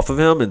people off of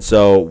him, and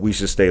so we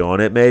should stay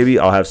on it maybe.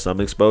 I'll have some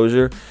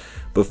exposure.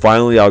 But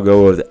finally, I'll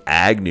go with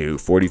Agnew,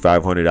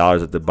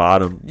 $4,500 at the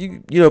bottom.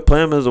 You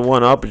play him as a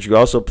one-up, but you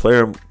also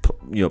pair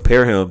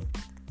him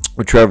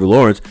with Trevor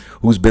Lawrence,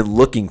 who's been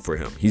looking for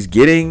him. He's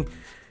getting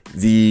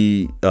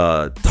the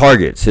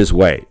targets his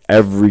way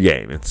every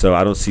game, and so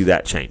I don't see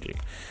that changing.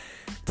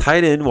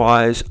 Tight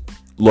end-wise,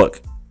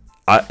 look,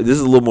 this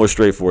is a little more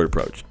straightforward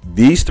approach.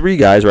 These three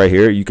guys right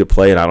here, you could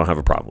play, and I don't have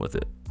a problem with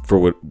it.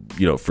 For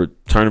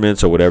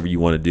tournaments or whatever you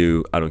want to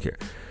do, I don't care.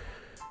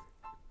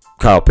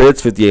 Kyle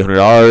Pitts,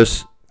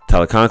 $5,800.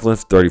 Tyler Conklin,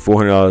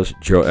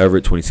 $3,400. Gerald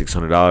Everett,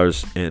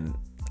 $2,600. And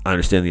I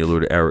understand the allure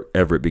to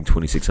Everett being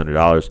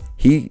 $2,600.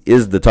 He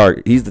is the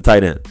target. He's the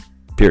tight end,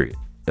 period,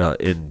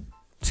 in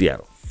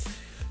Seattle.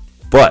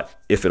 But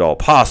if at all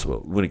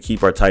possible, we're going to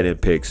keep our tight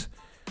end picks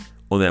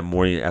on that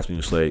morning and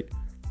afternoon slate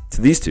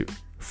to these two.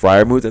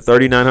 Freiermuth at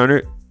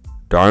 $3,900.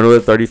 Darnold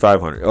at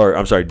 $3,500. Or,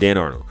 I'm sorry, Dan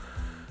Arnold.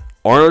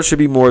 Arnold should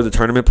be more of the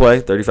tournament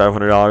play,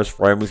 $3,500.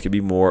 Freiermuth could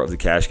be more of the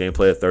cash game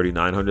play at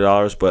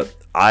 $3,900. But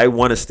I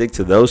want to stick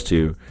to those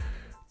two,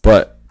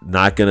 but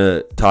not going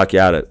to talk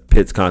you out at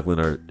Pitts, Conklin,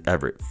 or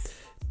Everett.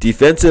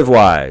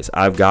 Defensive-wise,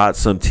 I've got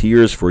some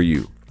tiers for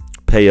you.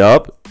 Pay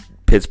up,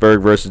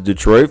 Pittsburgh versus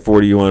Detroit,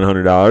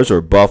 $4,100, or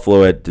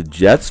Buffalo at the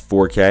Jets,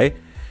 $4K.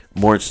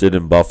 More interested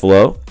in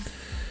Buffalo.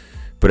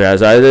 But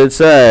as I did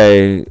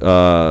say,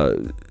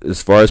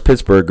 as far as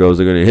Pittsburgh goes,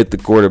 they're going to hit the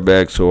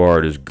quarterback so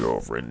hard his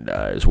girlfriend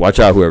dies. Watch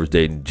out, whoever's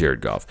dating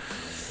Jared Goff.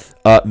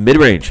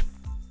 Mid-range,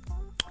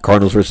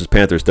 Cardinals versus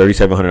Panthers,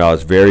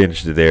 $3,700. Very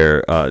interested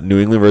there. New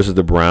England versus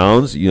the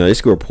Browns, they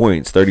score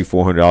points,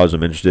 $3,400.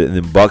 I'm interested. And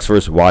then Bucks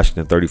versus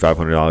Washington,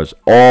 $3,500.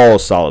 All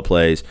solid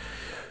plays.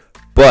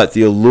 But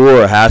the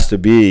allure has to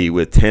be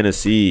with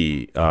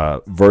Tennessee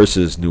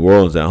versus New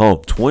Orleans at home.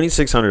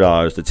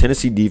 $2,600. The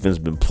Tennessee defense has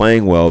been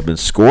playing well, been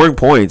scoring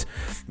points.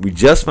 We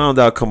just found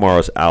out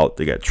Kamara's out.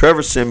 They got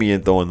Trevor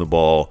Siemian throwing the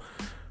ball.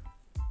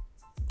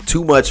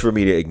 Too much for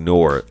me to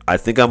ignore. I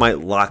think I might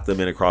lock them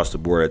in across the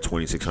board at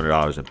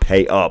 $2,600 and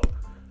pay up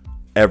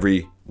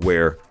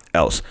everywhere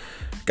else.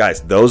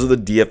 Guys, those are the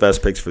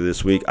DFS picks for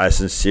this week. I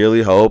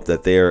sincerely hope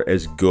that they are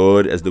as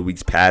good as the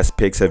week's past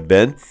picks have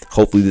been.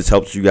 Hopefully this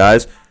helps you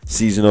guys.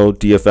 Seasonal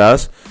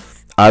DFS.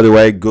 Either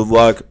way, good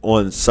luck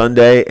on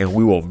Sunday, and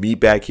we will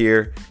meet back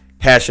here,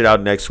 hash it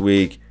out next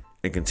week,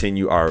 and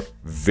continue our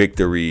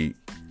victory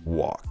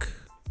walk.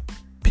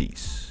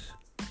 Peace.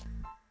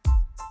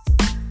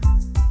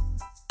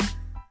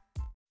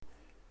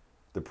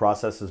 The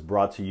process is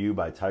brought to you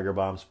by Tiger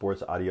Bomb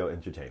Sports Audio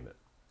Entertainment.